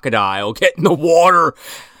crocodile get in the water.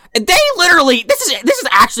 They literally, this is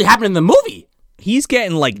actually happening in the movie. He's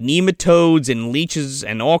getting, like, nematodes and leeches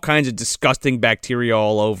and all kinds of disgusting bacteria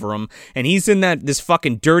all over him. And he's in this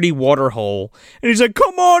fucking dirty water hole. And he's like,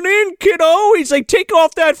 come on in, kiddo. He's like, take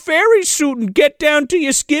off that fairy suit and get down to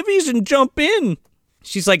your skivvies and jump in.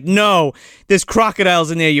 She's like, no, there's crocodiles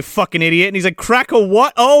in there, you fucking idiot. And he's like, crack a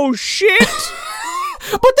what? Oh, shit.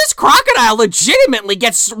 But this crocodile legitimately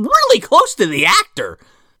gets really close to the actor.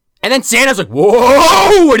 And then Santa's like,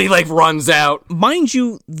 whoa, and he, like, runs out. Mind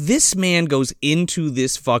you, this man goes into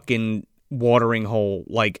this fucking watering hole,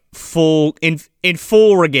 like, in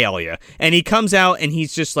full regalia. And he comes out, and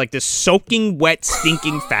he's just, like, this soaking wet,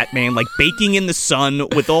 stinking fat man, like, baking in the sun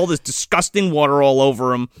with all this disgusting water all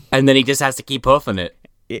over him. And then he just has to keep hoofing it.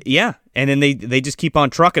 Yeah, and then they just keep on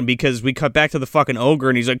trucking because we cut back to the fucking ogre,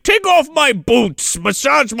 and he's like, take off my boots,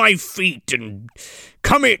 massage my feet, and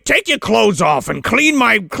come here, take your clothes off, and clean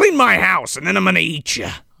my house, and then I'm gonna eat you.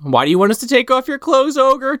 Why do you want us to take off your clothes,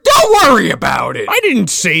 ogre? Don't worry about it. I didn't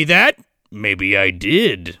say that. Maybe I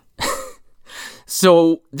did.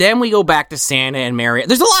 So then we go back to Santa and Mary.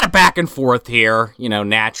 There's a lot of back and forth here,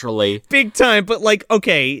 naturally. Big time, but, like,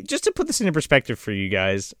 okay, just to put this into perspective for you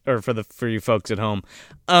guys, or for you folks at home,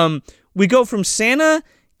 we go from Santa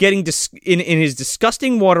getting in his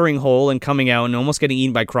disgusting watering hole and coming out and almost getting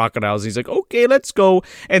eaten by crocodiles. He's like, okay, let's go.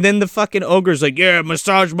 And then the fucking ogre's like, yeah,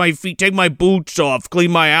 massage my feet, take my boots off,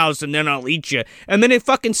 clean my house, and then I'll eat you. And then it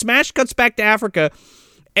fucking smash cuts back to Africa,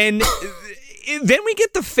 and... Then we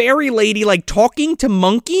get the fairy lady, like, talking to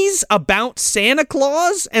monkeys about Santa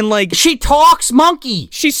Claus, and, like... She talks monkey!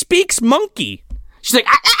 She speaks monkey! She's like...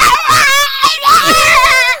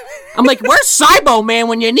 I'm like, where's Cybo Man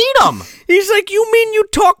when you need him? He's like, you mean you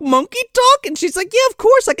talk monkey talk? And she's like, yeah, of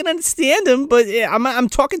course, I can understand him, but I'm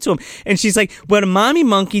talking to him. And she's like, well, the mommy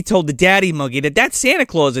monkey told the daddy monkey that that's Santa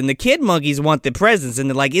Claus, and the kid monkeys want the presents. And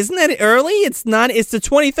they're like, isn't that early? It's not, it's the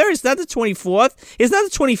 23rd, it's not the 24th, it's not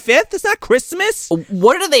the 25th, it's not Christmas.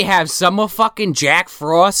 What do they have, some of fucking Jack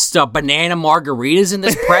Frost's banana margaritas in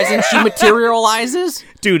this present she materializes?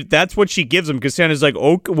 Dude, that's what she gives him, because Santa's like,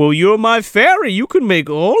 oh, well, you're my fairy, you can make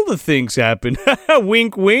all the things happen.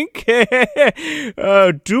 Wink, wink.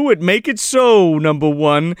 Do it, make it so, number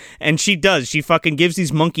one. And she does. She fucking gives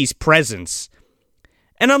these monkeys presents.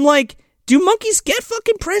 And I'm like, do monkeys get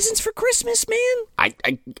fucking presents for Christmas, man?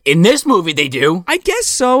 In this movie, they do. I guess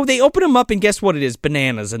so. They open them up, and guess what it is?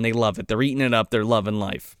 Bananas, and they love it. They're eating it up. They're loving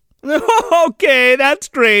life. Okay, that's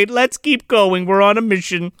great. Let's keep going. We're on a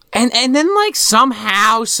mission. And then, like,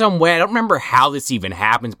 somehow, some way, I don't remember how this even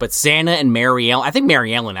happens, but Santa and Mary Ellen, I think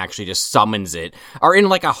Mary Ellen actually just summons it, are in,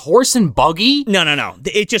 like, a horse and buggy. No.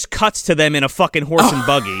 It just cuts to them in a fucking horse and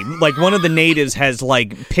buggy. Like, one of the natives has,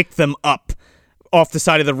 like, picked them up off the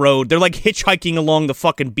side of the road. They're, like, hitchhiking along the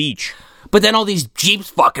fucking beach. But then all these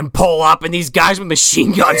Jeeps fucking pull up and these guys with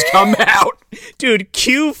machine guns come out. Dude,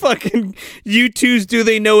 cue fucking U2's Do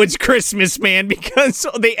They Know It's Christmas, man, because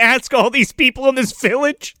they ask all these people in this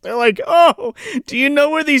village. They're like, oh, do you know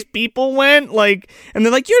where these people went? Like, and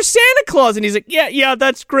they're like, you're Santa Claus. And he's like, yeah,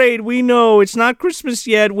 that's great. We know. It's not Christmas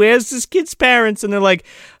yet. Where's this kid's parents? And they're like,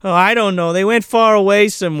 oh, I don't know. They went far away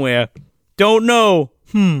somewhere. Don't know.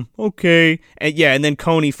 Okay. And then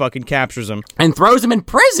Coney fucking captures him. And throws him in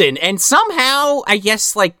prison. And somehow, I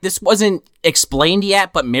guess, like, this wasn't explained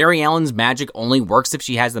yet, but Mary Ellen's magic only works if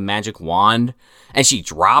she has the magic wand. And she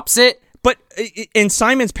drops it. But, and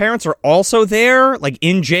Simon's parents are also there, like,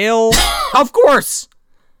 in jail. Of course.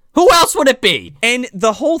 Who else would it be? And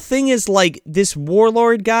the whole thing is, like, this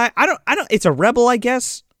warlord guy. I don't, it's a rebel, I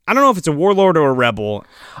guess. I don't know if it's a warlord or a rebel.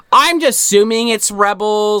 I'm just assuming it's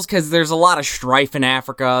rebels, because there's a lot of strife in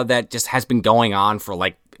Africa that just has been going on for,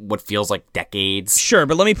 like, what feels like decades. Sure,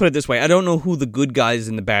 but let me put it this way. I don't know who the good guys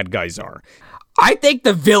and the bad guys are. I think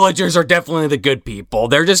the villagers are definitely the good people.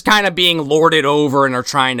 They're just kind of being lorded over and are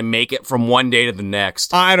trying to make it from one day to the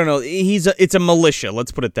next. I don't know. It's a militia,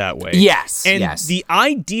 let's put it that way. Yes, And yes. the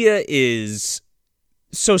idea is,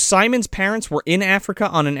 so Simon's parents were in Africa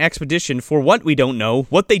on an expedition for what we don't know.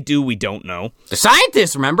 What they do, we don't know. The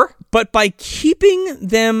scientists, remember? But by keeping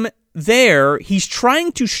them there, he's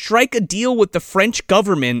trying to strike a deal with the French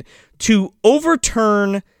government to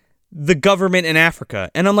overturn the government in Africa.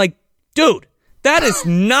 And I'm like, dude, that is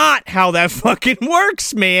not how that fucking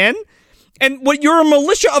works, man. And you're a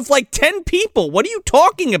militia of like 10 people. What are you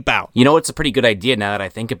talking about? You know, it's a pretty good idea now that I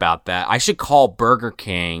think about that. I should call Burger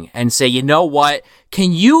King and say, you know what?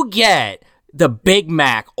 Can you get the Big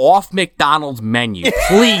Mac off McDonald's menu,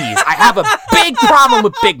 please? I have a big problem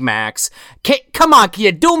with Big Macs. Come on, can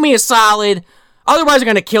you do me a solid? Otherwise, I'm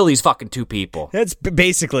going to kill these fucking 2 people. That's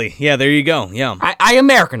basically, yeah, there you go. Yeah. I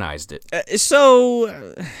Americanized it.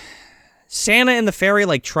 Santa and the fairy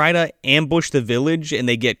like try to ambush the village and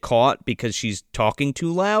they get caught because she's talking too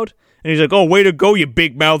loud. And he's like, oh, way to go, you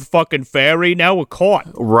big mouth fucking fairy. Now we're caught.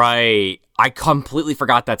 Right. I completely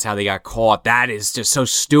forgot that's how they got caught. That is just so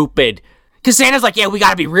stupid. Because Santa's like, yeah, we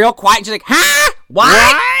got to be real quiet. And she's like, huh?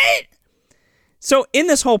 What? So in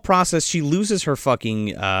this whole process, she loses her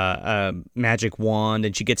fucking magic wand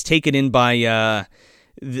and she gets taken in by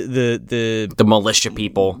the militia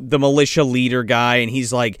people, the militia leader guy, and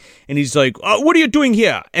he's like, what are you doing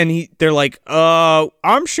here? And they're like,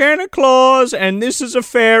 I'm Santa Claus, and this is a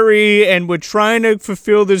fairy, and we're trying to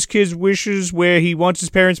fulfill this kid's wishes where he wants his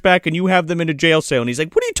parents back, and you have them in a jail cell. And he's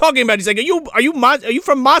like, what are you talking about? He's like, are you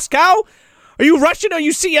from Moscow? Are you Russian? Are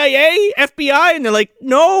you CIA, FBI? And they're like,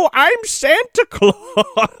 no, I'm Santa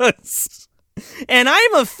Claus, and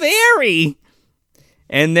I'm a fairy.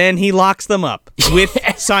 And then he locks them up with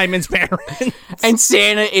Simon's parents. And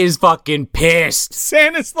Santa is fucking pissed.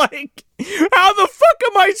 Santa's like, how the fuck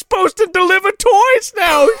am I supposed to deliver toys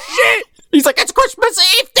now? Shit! He's like, it's Christmas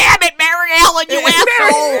Eve! Damn it, Mary Ellen, you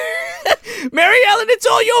asshole! Mary Ellen, it's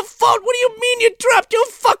all your fault! What do you mean you dropped your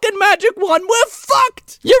fucking magic wand? We're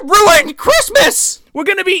fucked! You ruined Christmas! We're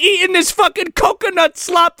gonna be eating this fucking coconut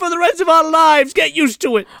slop for the rest of our lives. Get used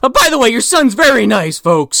to it. By the way, your son's very nice,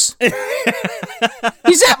 folks.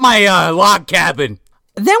 He's at my log cabin.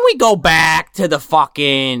 Then we go back to the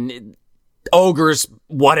fucking ogre's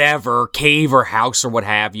whatever, cave or house or what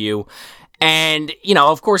have you. And, you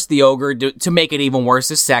know, of course, the ogre, to make it even worse,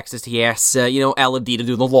 is sexist. He asks, Elodie to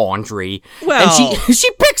do the laundry. Well, and she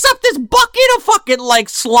picks up this bucket of fucking, like,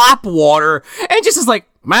 slop water and just is like,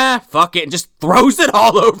 fuck it, and just throws it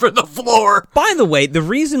all over the floor. By the way, the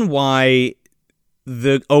reason why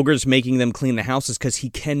the ogre's making them clean the house is because he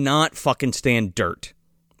cannot fucking stand dirt,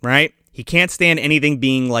 right? He can't stand anything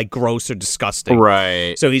being, like, gross or disgusting.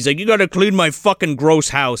 Right. So he's like, you gotta clean my fucking gross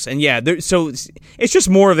house. And yeah, so it's just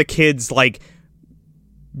more of the kids, like,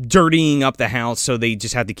 dirtying up the house, so they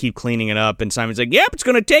just have to keep cleaning it up. And Simon's like, yep, it's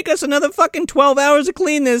gonna take us another fucking 12 hours to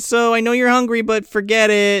clean this, so I know you're hungry, but forget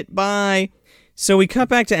it. Bye. So we cut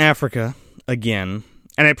back to Africa again.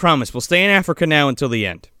 And I promise, we'll stay in Africa now until the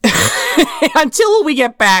end. Until we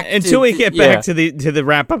get back to the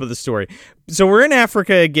wrap up of the story. So we're in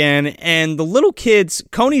Africa again, and the little kids,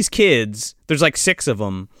 Coney's kids, there's like 6 of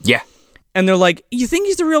them. Yeah. And they're like, you think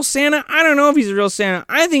he's the real Santa? I don't know if he's the real Santa.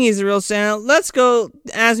 I think he's the real Santa. Let's go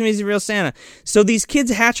ask him if he's the real Santa. So these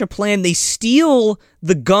kids hatch a plan. They steal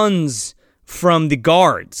the guns from the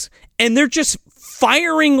guards, and they're just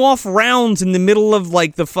firing off rounds in the middle of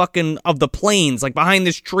like the fucking of the plains, like behind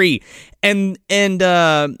this tree, and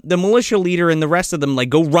the militia leader and the rest of them like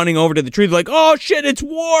go running over to the tree. They're like, oh shit, it's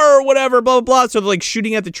war or whatever, blah blah blah. So they're like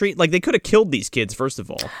shooting at the tree. Like they could have killed these kids first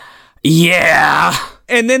of all. Yeah.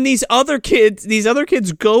 And then these other kids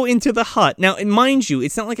go into the hut. Now, and mind you,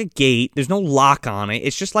 it's not like a gate. There's no lock on it.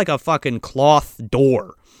 It's just like a fucking cloth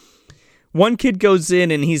door. One kid goes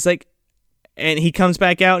in and he's like, and he comes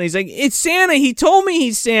back out and he's like, it's Santa. He told me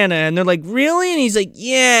he's Santa. And they're like, really? And he's like,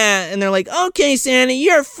 yeah. And they're like, okay, Santa,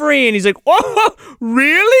 you're free. And he's like, oh,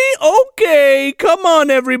 really? Okay. Come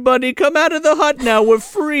on, everybody. Come out of the hut now. We're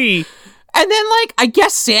free. And then, like, I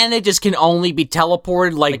guess Santa just can only be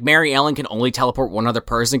teleported. Like, Mary Ellen can only teleport one other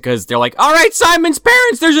person because they're like, all right, Simon's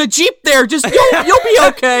parents, there's a Jeep there. Just, you'll be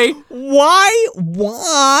okay. Why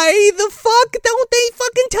the fuck don't they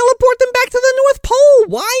fucking teleport them back to the North Pole?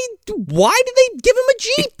 Why did they give him a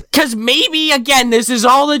Jeep? Because maybe, again, this is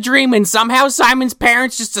all a dream and somehow Simon's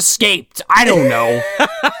parents just escaped. I don't know.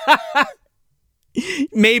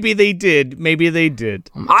 Maybe they did. Maybe they did.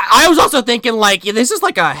 I was also thinking, like, this is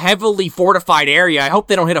like a heavily fortified area. I hope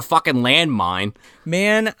they don't hit a fucking landmine.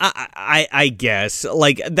 Man, I guess.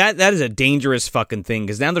 Like, that is a dangerous fucking thing,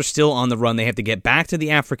 because now they're still on the run. They have to get back to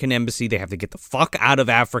the African embassy. They have to get the fuck out of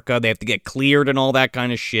Africa. They have to get cleared and all that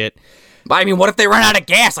kind of shit. I mean, what if they run out of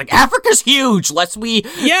gas? Like, Africa's huge.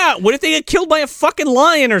 Yeah, what if they get killed by a fucking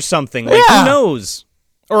lion or something? Like, who knows?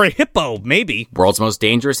 Or a hippo, maybe. World's most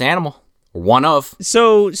dangerous animal. One of.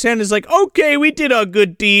 So Santa's like, okay, we did our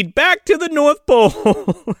good deed. Back to the North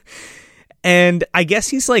Pole. And I guess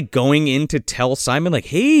he's like going in to tell Simon, like,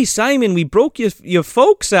 hey, Simon, we broke your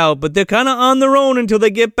folks out, but they're kind of on their own until they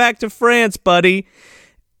get back to France, buddy.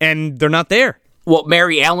 And they're not there. Well,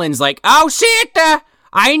 Mary Ellen's like, oh, Santa,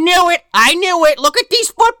 I knew it. Look at these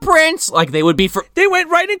footprints. Like, they would be for... They went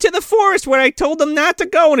right into the forest where I told them not to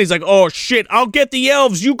go. And he's like, oh, shit, I'll get the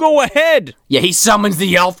elves. You go ahead. Yeah, he summons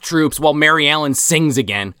the elf troops while Mary Ellen sings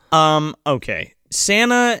again. Okay.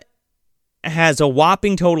 Santa has a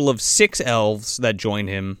whopping total of 6 elves that join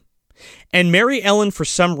him. And Mary Ellen, for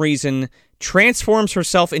some reason, transforms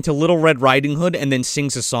herself into Little Red Riding Hood and then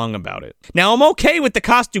sings a song about it. Now, I'm okay with the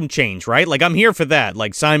costume change, right? Like, I'm here for that.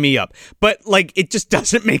 Like, sign me up. But, like, it just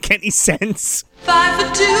doesn't make any sense. 5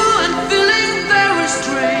 for 2 and feeling very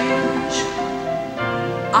strange.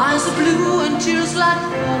 Eyes are blue and tears like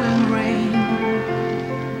falling rain.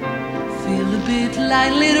 Feel a bit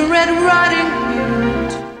like Little Red Riding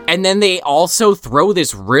Hood. And then they also throw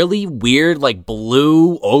this really weird, like,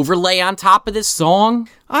 blue overlay on top of this song.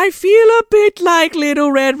 I feel a bit like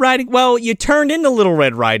Little Red Riding... Well, you turned into Little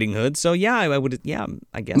Red Riding Hood, so yeah,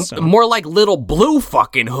 I guess so. More like Little Blue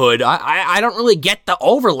fucking Hood. I don't really get the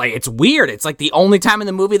overlay. It's weird. It's like the only time in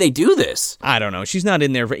the movie they do this. I don't know. She's not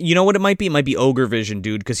in there. You know what it might be? It might be Ogre Vision,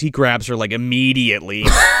 dude, because he grabs her, like, immediately.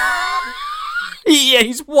 Yeah,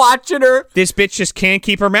 he's watching her. This bitch just can't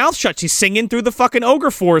keep her mouth shut. She's singing through the fucking ogre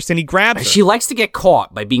forest, and he grabs her. She likes to get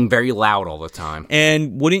caught by being very loud all the time.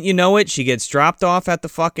 And wouldn't you know it, she gets dropped off at the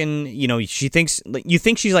fucking, you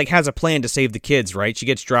think she's like has a plan to save the kids, right? She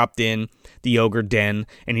gets dropped in the ogre den,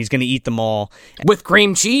 and he's going to eat them all. With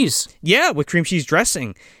cream cheese. Yeah, with cream cheese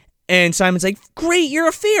dressing. And Simon's like, great, you're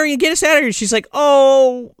a fairy, get us out of here. She's like,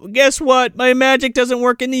 oh, guess what? My magic doesn't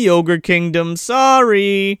work in the ogre kingdom.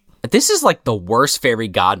 Sorry. This is like the worst fairy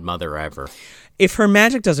godmother ever. If her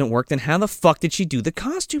magic doesn't work, then how the fuck did she do the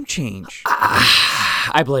costume change?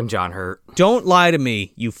 I blame John Hurt. Don't lie to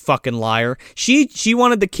me, you fucking liar. She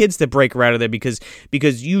wanted the kids to break her out of there because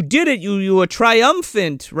you did it. You were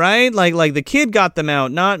triumphant, right? Like the kid got them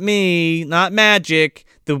out, not me, not magic.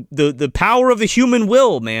 The power of the human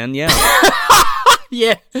will, man. Yeah.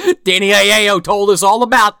 Yeah, Danny Aiello told us all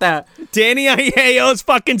about that. Danny Aiello's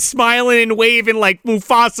fucking smiling and waving like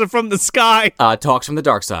Mufasa from the sky. Talks from the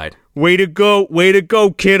dark side. Way to go,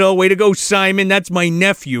 kiddo. Way to go, Simon. That's my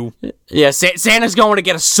nephew. Yeah, Santa's going to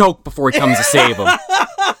get a soak before he comes to save him.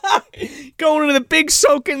 Going to the big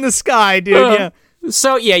soak in the sky, dude, yeah.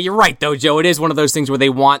 So, yeah, you're right, though, Joe. It is one of those things where they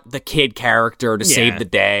want the kid character to save the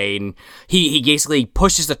day, and he basically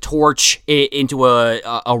pushes a torch into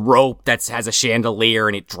a rope that has a chandelier,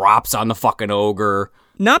 and it drops on the fucking ogre.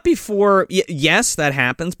 Not before, yes, that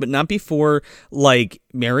happens, but not before, like,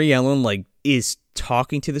 Mary Ellen, like, is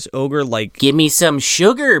talking to this ogre, like, give me some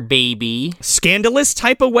sugar, baby. Scandalous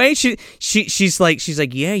type of way. She's like,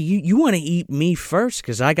 yeah, you want to eat me first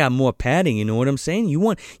because I got more padding. You know what I'm saying? You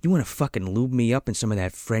want to fucking lube me up in some of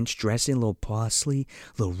that French dressing, a little parsley,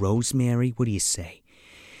 a little rosemary. What do you say?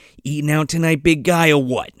 Eating out tonight, big guy, or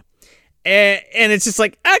what? And it's just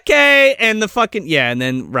like, okay, and the fucking and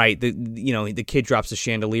then the kid drops the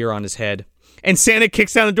chandelier on his head, and Santa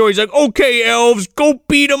kicks down the door. He's like, okay, elves, go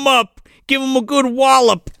beat him up. Give him a good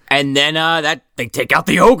wallop. And then they take out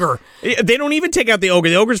the ogre. They don't even take out the ogre.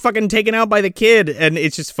 The ogre's fucking taken out by the kid. And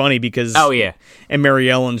it's just funny because... Oh, yeah. And Mary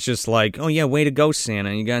Ellen's just like, oh, yeah, way to go,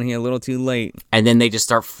 Santa. You got here a little too late. And then they just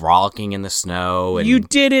start frolicking in the snow. And... You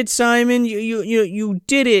did it, Simon. You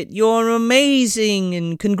did it. You're amazing.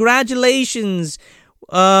 And congratulations.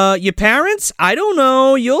 Your parents? I don't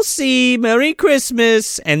know. You'll see. Merry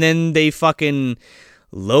Christmas. And then they fucking...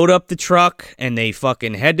 load up the truck, and they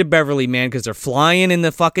fucking head to Beverly, man, because they're flying in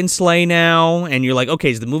the fucking sleigh now, and you're like,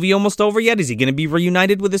 okay, is the movie almost over yet? Is he going to be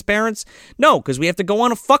reunited with his parents? No, because we have to go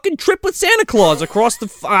on a fucking trip with Santa Claus across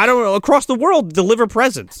the world to deliver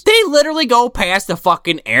presents. They literally go past the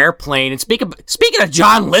fucking airplane, and speaking of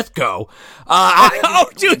John Lithgow, oh,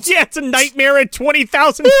 dude, yeah, it's a nightmare at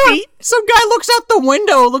 20,000 feet. Some guy looks out the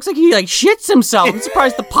window, it looks like he, like, shits himself. I'm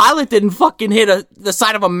surprised the pilot didn't fucking hit the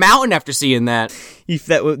side of a mountain after seeing that.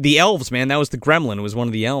 The elves, man. That was the gremlin. It was one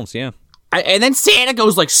of the elves, yeah. And then Santa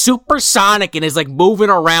goes like supersonic and is like moving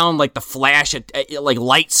around like the Flash at like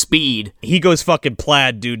light speed. He goes fucking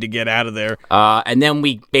plaid, dude, to get out of there. And then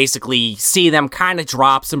we basically see them kind of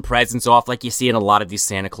drop some presents off like you see in a lot of these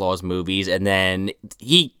Santa Claus movies. And then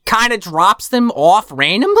he kind of drops them off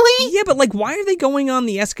randomly. Yeah, but like, why are they going on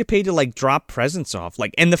the escapade to like drop presents off?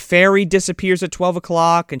 Like, and the fairy disappears at 12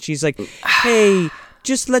 o'clock and she's like, hey,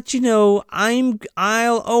 just let you know,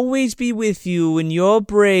 I'll always be with you, and you're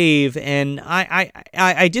brave. And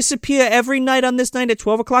I disappear every night on this night at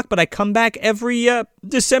 12 o'clock, but I come back every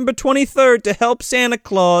December 23rd to help Santa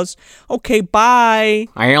Claus. Okay, bye.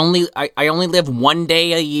 I only live one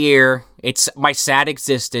day a year. It's my sad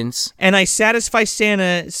existence. And I satisfy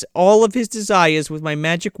Santa all of his desires with my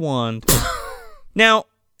magic wand. Now,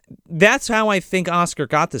 that's how I think Oscar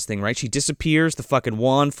got this thing, right? She disappears, the fucking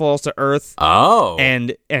wand falls to Earth. Oh.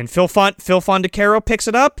 And Phil Fondacaro picks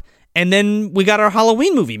it up, and then we got our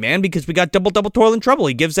Halloween movie, man, because we got Double Toil and Trouble.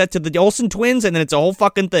 He gives that to the Olsen twins, and then it's a whole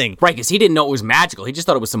fucking thing. Right, because he didn't know it was magical. He just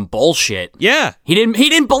thought it was some bullshit. Yeah. He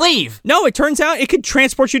didn't believe. No, it turns out it could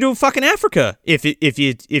transport you to fucking Africa if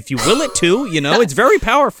you will it to, you know. It's very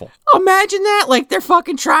powerful. Imagine that, like, they're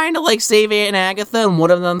fucking trying to, like, save Aunt Agatha, and one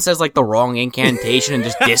of them says, like, the wrong incantation and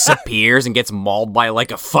just disappears and gets mauled by,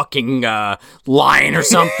 like, a fucking, lion or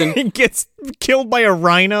something. It gets killed by a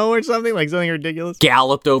rhino or something ridiculous.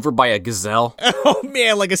 Galloped over by a gazelle. Oh,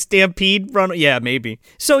 man, like a stampede run. Yeah, maybe.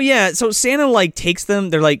 So Santa, like, takes them.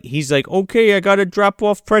 He's like, okay, I gotta drop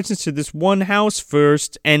off presents to this one house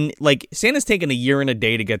first. And, like, Santa's taking a year and a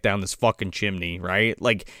day to get down this fucking chimney, right?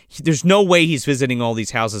 Like, there's no way he's visiting all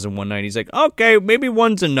these houses in one night. He's like, okay, maybe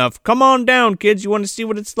one's enough. Come on down, kids. You want to see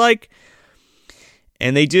what it's like?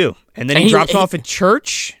 And they do. And then he drops off at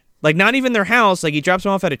church. Like, not even their house. Like, he drops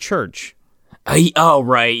them off at a church. Oh,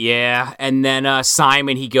 right, yeah. And then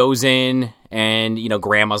Simon, he goes in, and, you know,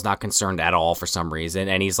 Grandma's not concerned at all for some reason.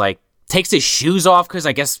 And he's like, takes his shoes off because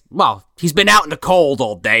I guess, well, he's been out in the cold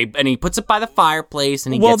all day, and he puts it by the fireplace,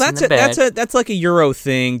 and he gets in the bed. That's like a Euro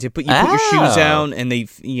thing to put your shoes out, and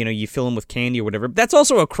you fill them with candy or whatever. That's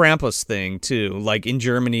also a Krampus thing too. Like in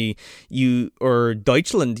Germany, or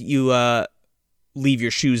Deutschland, you leave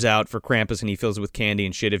your shoes out for Krampus, and he fills it with candy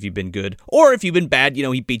and shit if you've been good, or if you've been bad, you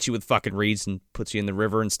know, he beats you with fucking reeds and puts you in the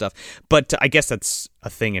river and stuff. But I guess that's a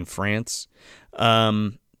thing in France.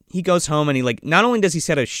 He goes home and he, like, not only does he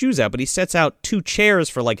set his shoes out, but he sets out 2 chairs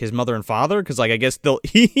for, like, his mother and father, because, like, I guess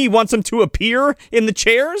he wants them to appear in the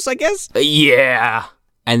chairs, I guess? Yeah.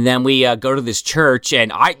 And then we go to this church,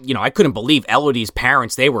 and I couldn't believe Elodie's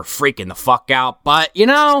parents, they were freaking the fuck out, but, you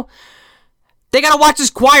know, they gotta watch this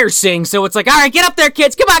choir sing, so it's like, all right, get up there,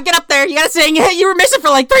 kids, come on, get up there, you gotta sing, you were missing for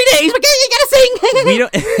like 3 days, but you gotta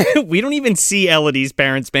sing. We don't even see Elodie's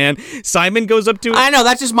parents, man. Simon goes up to... I know,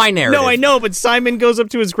 that's just my narrative. No, I know, but Simon goes up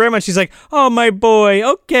to his grandma, she's like, oh, my boy,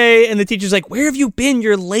 okay, and the teacher's like, where have you been?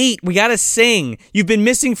 You're late, we gotta sing. You've been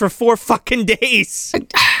missing for 4 fucking days.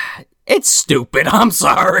 It's stupid, I'm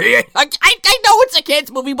sorry. I know it's a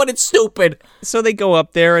kid's movie, but it's stupid. So they go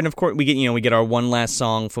up there, and of course we get our one last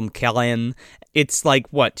song from Kellen. It's like,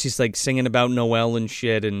 what? She's like singing about Noel and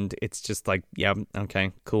shit, and it's just like, yeah,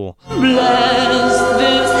 okay, cool. Bless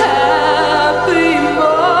this happy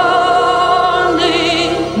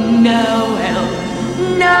morning, Noel,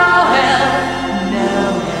 Noel,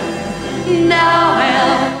 Noel,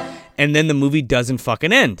 Noel. And then the movie doesn't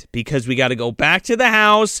fucking end, because we gotta go back to the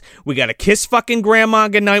house, we gotta kiss fucking grandma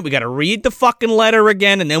goodnight, we gotta read the fucking letter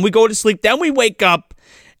again, and then we go to sleep, then we wake up,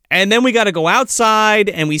 and then we gotta go outside,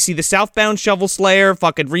 and we see the southbound shovel slayer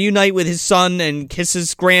fucking reunite with his son and kiss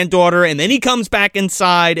his granddaughter, and then he comes back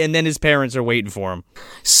inside, and then his parents are waiting for him.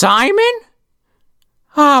 Simon?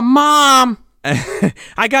 Oh, Mom.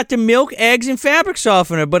 I got the milk, eggs, and fabric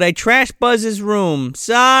softener, but I trashed Buzz's room.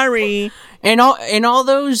 Sorry. And all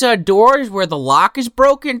those doors where the lock is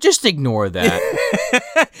broken, just ignore that.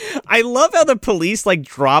 I love how the police, like,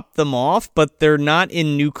 drop them off, but they're not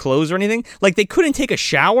in new clothes or anything. Like, they couldn't take a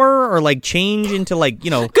shower or, like, change into, like,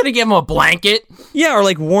 you know... Couldn't give them a blanket. Yeah, or,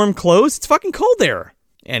 like, warm clothes. It's fucking cold there.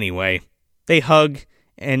 Anyway, they hug,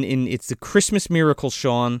 and it's the Christmas miracle,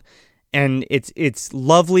 Sean... And it's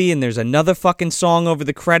lovely, and there's another fucking song over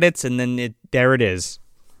the credits, and then there it is.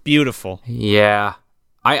 Beautiful. Yeah.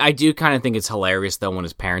 I do kind of think it's hilarious, though, when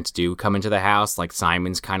his parents do come into the house. Like,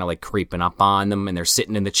 Simon's kind of, like, creeping up on them, and they're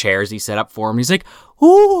sitting in the chairs he set up for him. He's like,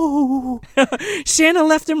 ooh. Santa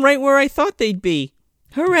left them right where I thought they'd be.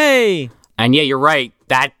 Hooray. And yeah, you're right.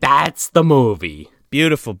 That's the movie.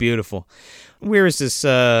 Beautiful, beautiful. Where is this,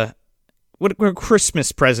 what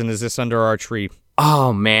Christmas present is this under our tree?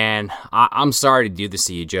 Oh, man. I'm sorry to do this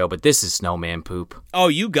to you, Joe, but this is snowman poop. Oh,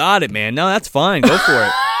 you got it, man. No, that's fine. Go for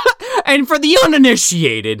it. And for the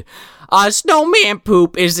uninitiated, snowman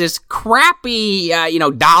poop is this crappy,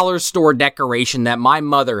 dollar store decoration that my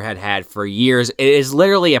mother had for years. It is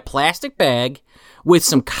literally a plastic bag with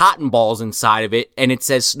some cotton balls inside of it, and it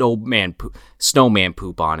says snowman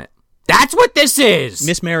poop on it. That's what this is.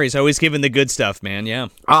 Miss Mary's always giving the good stuff, man. Yeah.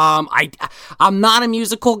 I'm not a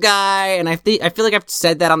musical guy, and I feel like I've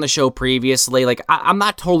said that on the show previously. Like, I'm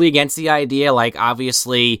not totally against the idea. Like,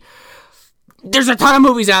 obviously, there's a ton of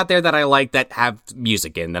movies out there that I like that have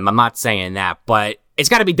music in them. I'm not saying that, but it's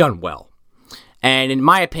got to be done well. And in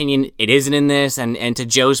my opinion, it isn't in this. And to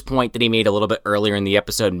Joe's point that he made a little bit earlier in the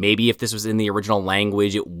episode, maybe if this was in the original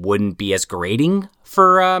language, it wouldn't be as grating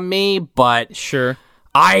for me. But sure,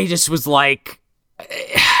 I just was like,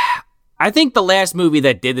 I think the last movie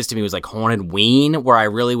that did this to me was like Haunted Ween, where I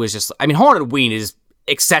really was just, Haunted Ween is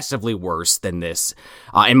excessively worse than this,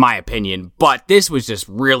 in my opinion. But this was just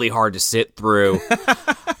really hard to sit through.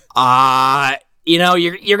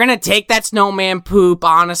 You're gonna take that snowman poop.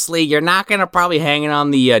 Honestly, you're not gonna probably hang it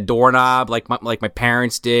on the doorknob like my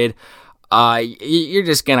parents did. You're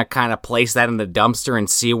just gonna kind of place that in the dumpster and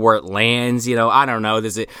see where it lands. I don't know.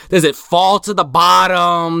 Does it fall to the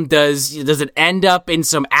bottom? Does it end up in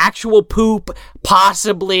some actual poop?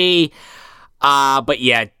 Possibly. But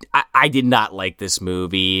yeah, I did not like this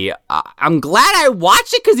movie. I'm glad I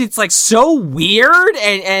watched it because it's like so weird.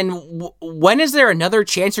 And when is there another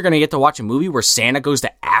chance you're going to get to watch a movie where Santa goes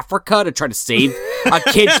to Africa to try to save a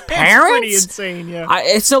kid's parents? Pretty insane,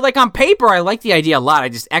 yeah. So like on paper, I like the idea a lot.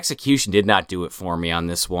 Execution did not do it for me on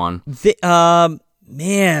this one.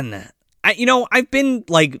 Man, I've been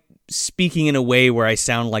like speaking in a way where I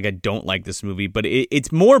sound like I don't like this movie, but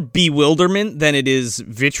it's more bewilderment than it is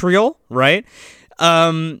vitriol, right?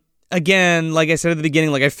 Again, like I said at the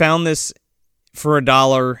beginning, like I found this for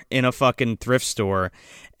 $1 in a fucking thrift store,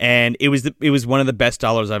 and it was one of the best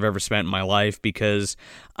dollars I've ever spent in my life because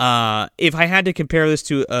if I had to compare this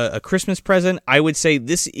to a Christmas present, I would say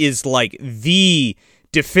this is like the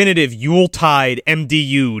definitive Yuletide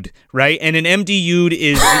MDU'd, right? And an MDU'd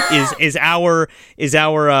is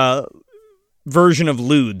our version of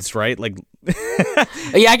lewds, right? Like,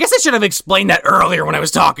 yeah, I guess I should have explained that earlier when I was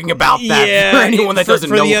talking about that. Yeah, for anyone that doesn't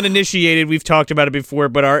know. For the uninitiated, we've talked about it before,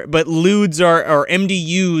 but lewds are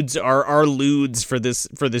MDU'ds are lewds for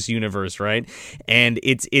this universe, right? And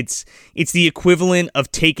it's the equivalent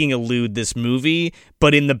of taking a lewd this movie,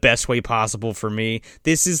 but in the best way possible for me.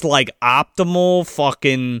 This is like optimal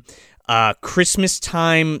fucking Christmas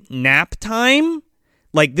time nap time.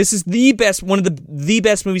 Like, this is one of the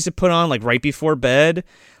best movies to put on, like, right before bed.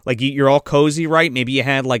 Like, you're all cozy, right? Maybe you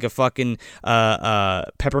had, like, a fucking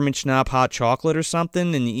peppermint schnapps hot chocolate or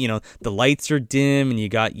something, and, the lights are dim, and you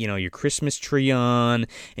got, your Christmas tree on,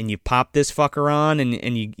 and you pop this fucker on,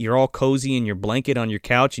 and you're all cozy in your blanket on your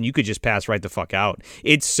couch, and you could just pass right the fuck out.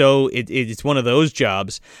 It's one of those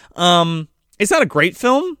jobs. It's not a great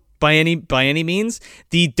film by any means.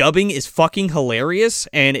 The dubbing is fucking hilarious,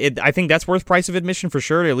 and I think that's worth price of admission for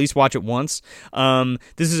sure, to at least watch it once.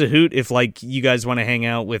 This is a hoot if, like, you guys want to hang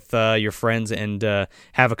out with your friends and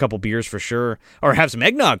have a couple beers for sure, or have some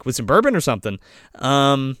eggnog with some bourbon or something.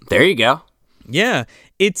 There you go. Yeah,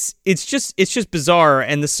 it's just bizarre,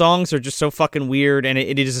 and the songs are just so fucking weird, and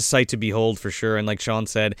it is a sight to behold for sure. And like Sean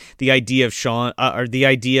said, the idea of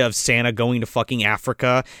Santa going to fucking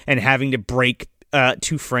Africa and having to break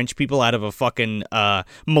two French people out of a fucking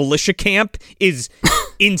militia camp is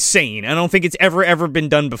insane. I don't think it's ever been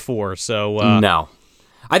done before. So no,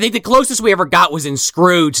 I think the closest we ever got was in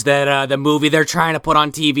Scrooge, that the movie they're trying to put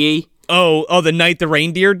on TV. Oh, the night the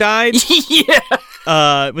reindeer died.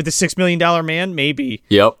 Yeah, with the $6 Million Man, maybe.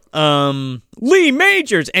 Yep. Lee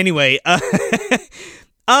Majors. Anyway,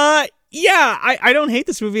 yeah, I don't hate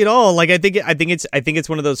this movie at all. Like, I think it's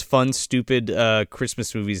one of those fun, stupid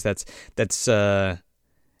Christmas movies that's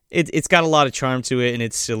it's got a lot of charm to it, and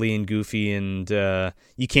it's silly and goofy, and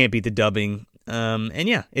you can't beat the dubbing. And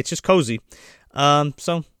yeah, it's just cozy.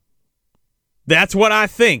 So that's what I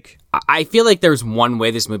think. I feel like there's one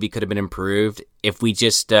way this movie could have been improved if we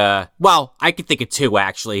just I could think of two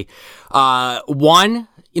actually. One,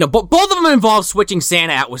 both of them involve switching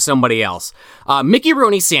Santa out with somebody else. Mickey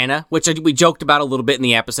Rooney's Santa, which we joked about a little bit in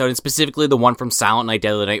the episode, and specifically the one from Silent Night,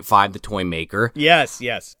 Deadly Night 5, The Toy Maker. Yes.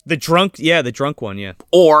 The drunk one, yeah.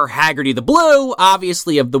 Or Haggerty the Blue,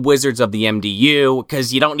 obviously of the Wizards of the MDU,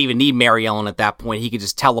 because you don't even need Mary Ellen at that point. He could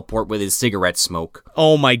just teleport with his cigarette smoke.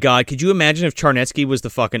 Oh my god, could you imagine if Charnetsky was the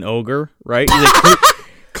fucking ogre, right? He's like,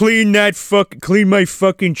 clean my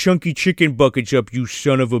fucking chunky chicken buckets up, you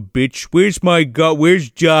son of a bitch. Where's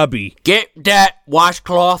Jobby? Get that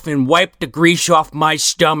washcloth and wipe the grease off my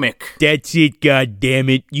stomach. That's it,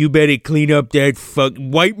 goddammit. You better clean up that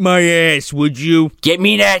wipe my ass, would you? Get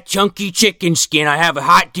me that chunky chicken skin. I have a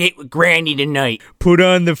hot date with Granny tonight. Put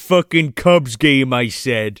on the fucking Cubs game, I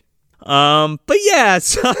said. But yeah,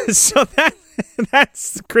 so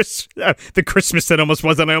that's the Christmas that almost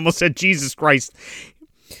wasn't. I almost said Jesus Christ.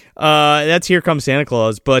 That's Here Comes Santa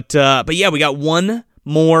Claus. But yeah, we got one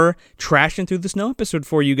more Trashing Through the Snow episode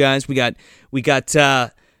for you guys. We got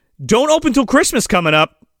Don't Open Till Christmas coming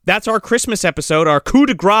up. That's our Christmas episode, our coup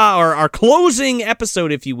de grace, our closing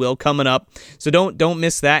episode, if you will, coming up. So don't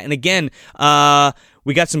miss that. And again,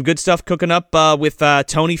 we got some good stuff cooking up with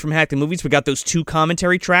Tony from Hack the Movies. We got those 2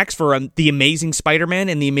 commentary tracks for The Amazing Spider-Man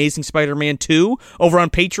and The Amazing Spider-Man 2 over on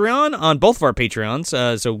Patreon, on both of our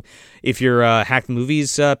Patreons. So if you're a Hack the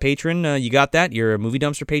Movies patron, you got that. You're a Movie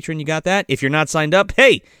Dumpster patron, you got that. If you're not signed up,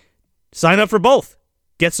 hey, sign up for both.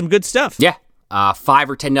 Get some good stuff. Yeah. $5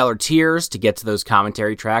 or $10 tiers to get to those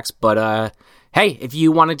commentary tracks. But, hey, if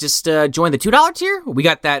you want to just join the $2 tier, we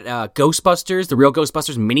got that Ghostbusters, the Real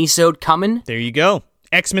Ghostbusters mini-sode coming. There you go.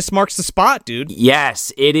 Xmas marks the spot, dude.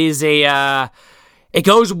 Yes, it is it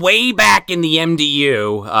goes way back in the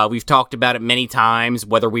MDU. We've talked about it many times,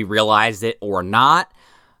 whether we realized it or not.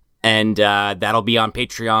 And that'll be on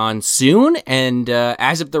Patreon soon. And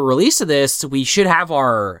as of the release of this, we should have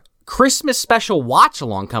our Christmas special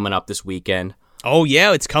watch-along coming up this weekend. Oh,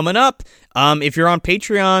 yeah, it's coming up. If you're on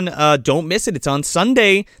Patreon, don't miss it. It's on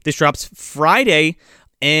Sunday. This drops Friday.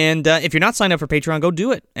 And if you're not signed up for Patreon, go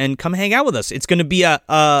do it and come hang out with us. It's going to be our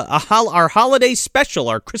holiday special,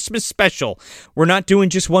 our Christmas special. We're not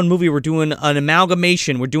doing just one movie. We're doing an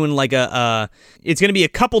amalgamation. We're doing like it's going to be a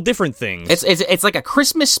couple different things. It's like a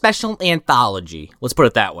Christmas special anthology. Let's put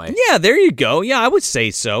it that way. Yeah, there you go. Yeah, I would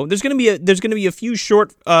say so. There's going to be a few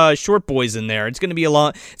short boys in there. It's going to be a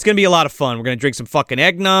lot. It's going to be a lot of fun. We're going to drink some fucking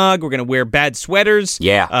eggnog. We're going to wear bad sweaters.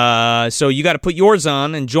 Yeah. So you got to put yours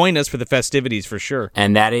on and join us for the festivities for sure.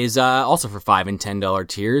 And that is also for $5 and $10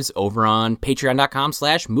 tiers over on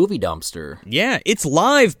patreon.com/moviedumpster. Yeah, it's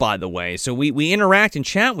live, by the way. So we interact and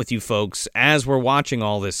chat with you folks as we're watching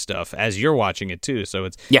all this stuff, as you're watching it too. So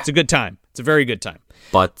it's a good time. It's a very good time.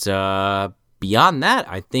 But beyond that,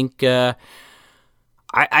 I think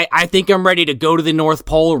I think I'm ready to go to the North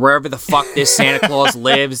Pole or wherever the fuck this Santa Claus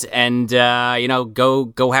lives and,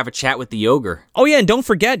 go have a chat with the ogre. Oh, yeah, and don't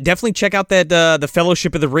forget, definitely check out that the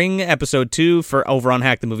Fellowship of the Ring episode 2 for over on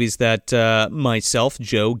Hack the Movies that myself,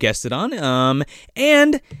 Joe, guested on.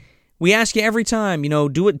 And we ask you every time,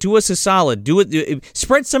 do us a solid.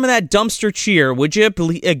 Spread some of that dumpster cheer, would you?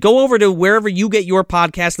 Go over to wherever you get your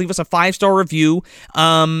podcast. Leave us a 5-star review.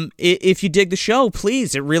 If you dig the show,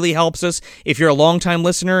 please. It really helps us. If you're a longtime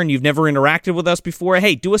listener and you've never interacted with us before,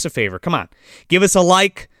 hey, do us a favor. Come on. Give us a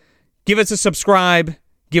like. Give us a subscribe.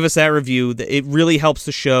 Give us that review. It really helps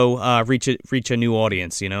the show reach a new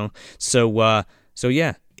audience, So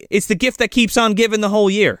yeah. It's the gift that keeps on giving the whole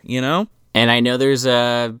year, And I know there's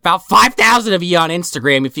about 5,000 of you on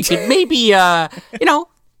Instagram. If you could maybe,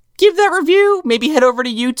 give that review. Maybe head over to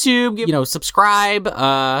YouTube, subscribe.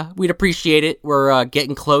 We'd appreciate it. We're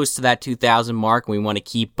getting close to that 2,000 mark. And we want to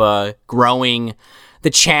keep growing the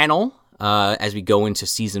channel as we go into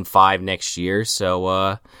season 5 next year.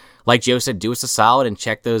 So, like Joe said, do us a solid and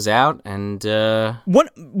check those out. And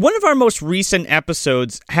one of our most recent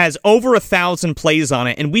episodes has over 1,000 plays on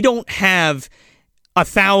it, and we don't have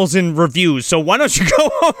 1,000 reviews. So why don't you go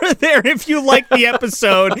over there if you like the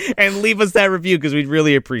episode and leave us that review, because we'd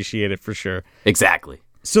really appreciate it for sure. Exactly.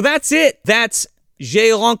 So that's it. That's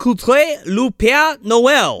J'ai rencontré le Père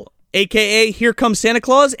Noël, a.k.a. Here Comes Santa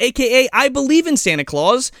Claus, a.k.a. I Believe in Santa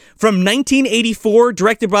Claus, from 1984,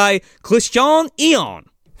 directed by Christian Eon.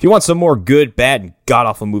 If you want some more good, bad, and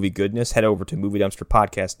god-awful movie goodness, head over to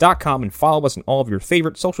MovieDumpsterPodcast.com and follow us on all of your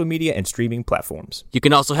favorite social media and streaming platforms. You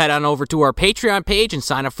can also head on over to our Patreon page and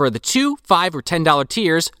sign up for the $2, $5, or $10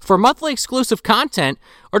 tiers for monthly exclusive content,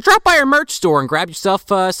 or drop by our merch store and grab yourself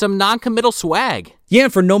some non-committal swag. Yeah,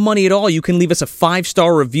 and for no money at all, you can leave us a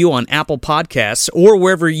 5-star review on Apple Podcasts or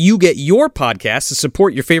wherever you get your podcasts to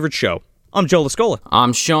support your favorite show. I'm Joe Lascola.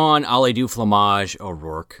 I'm Sean Alley du Flamage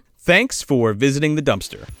O'Rourke. Thanks for visiting the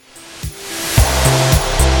dumpster.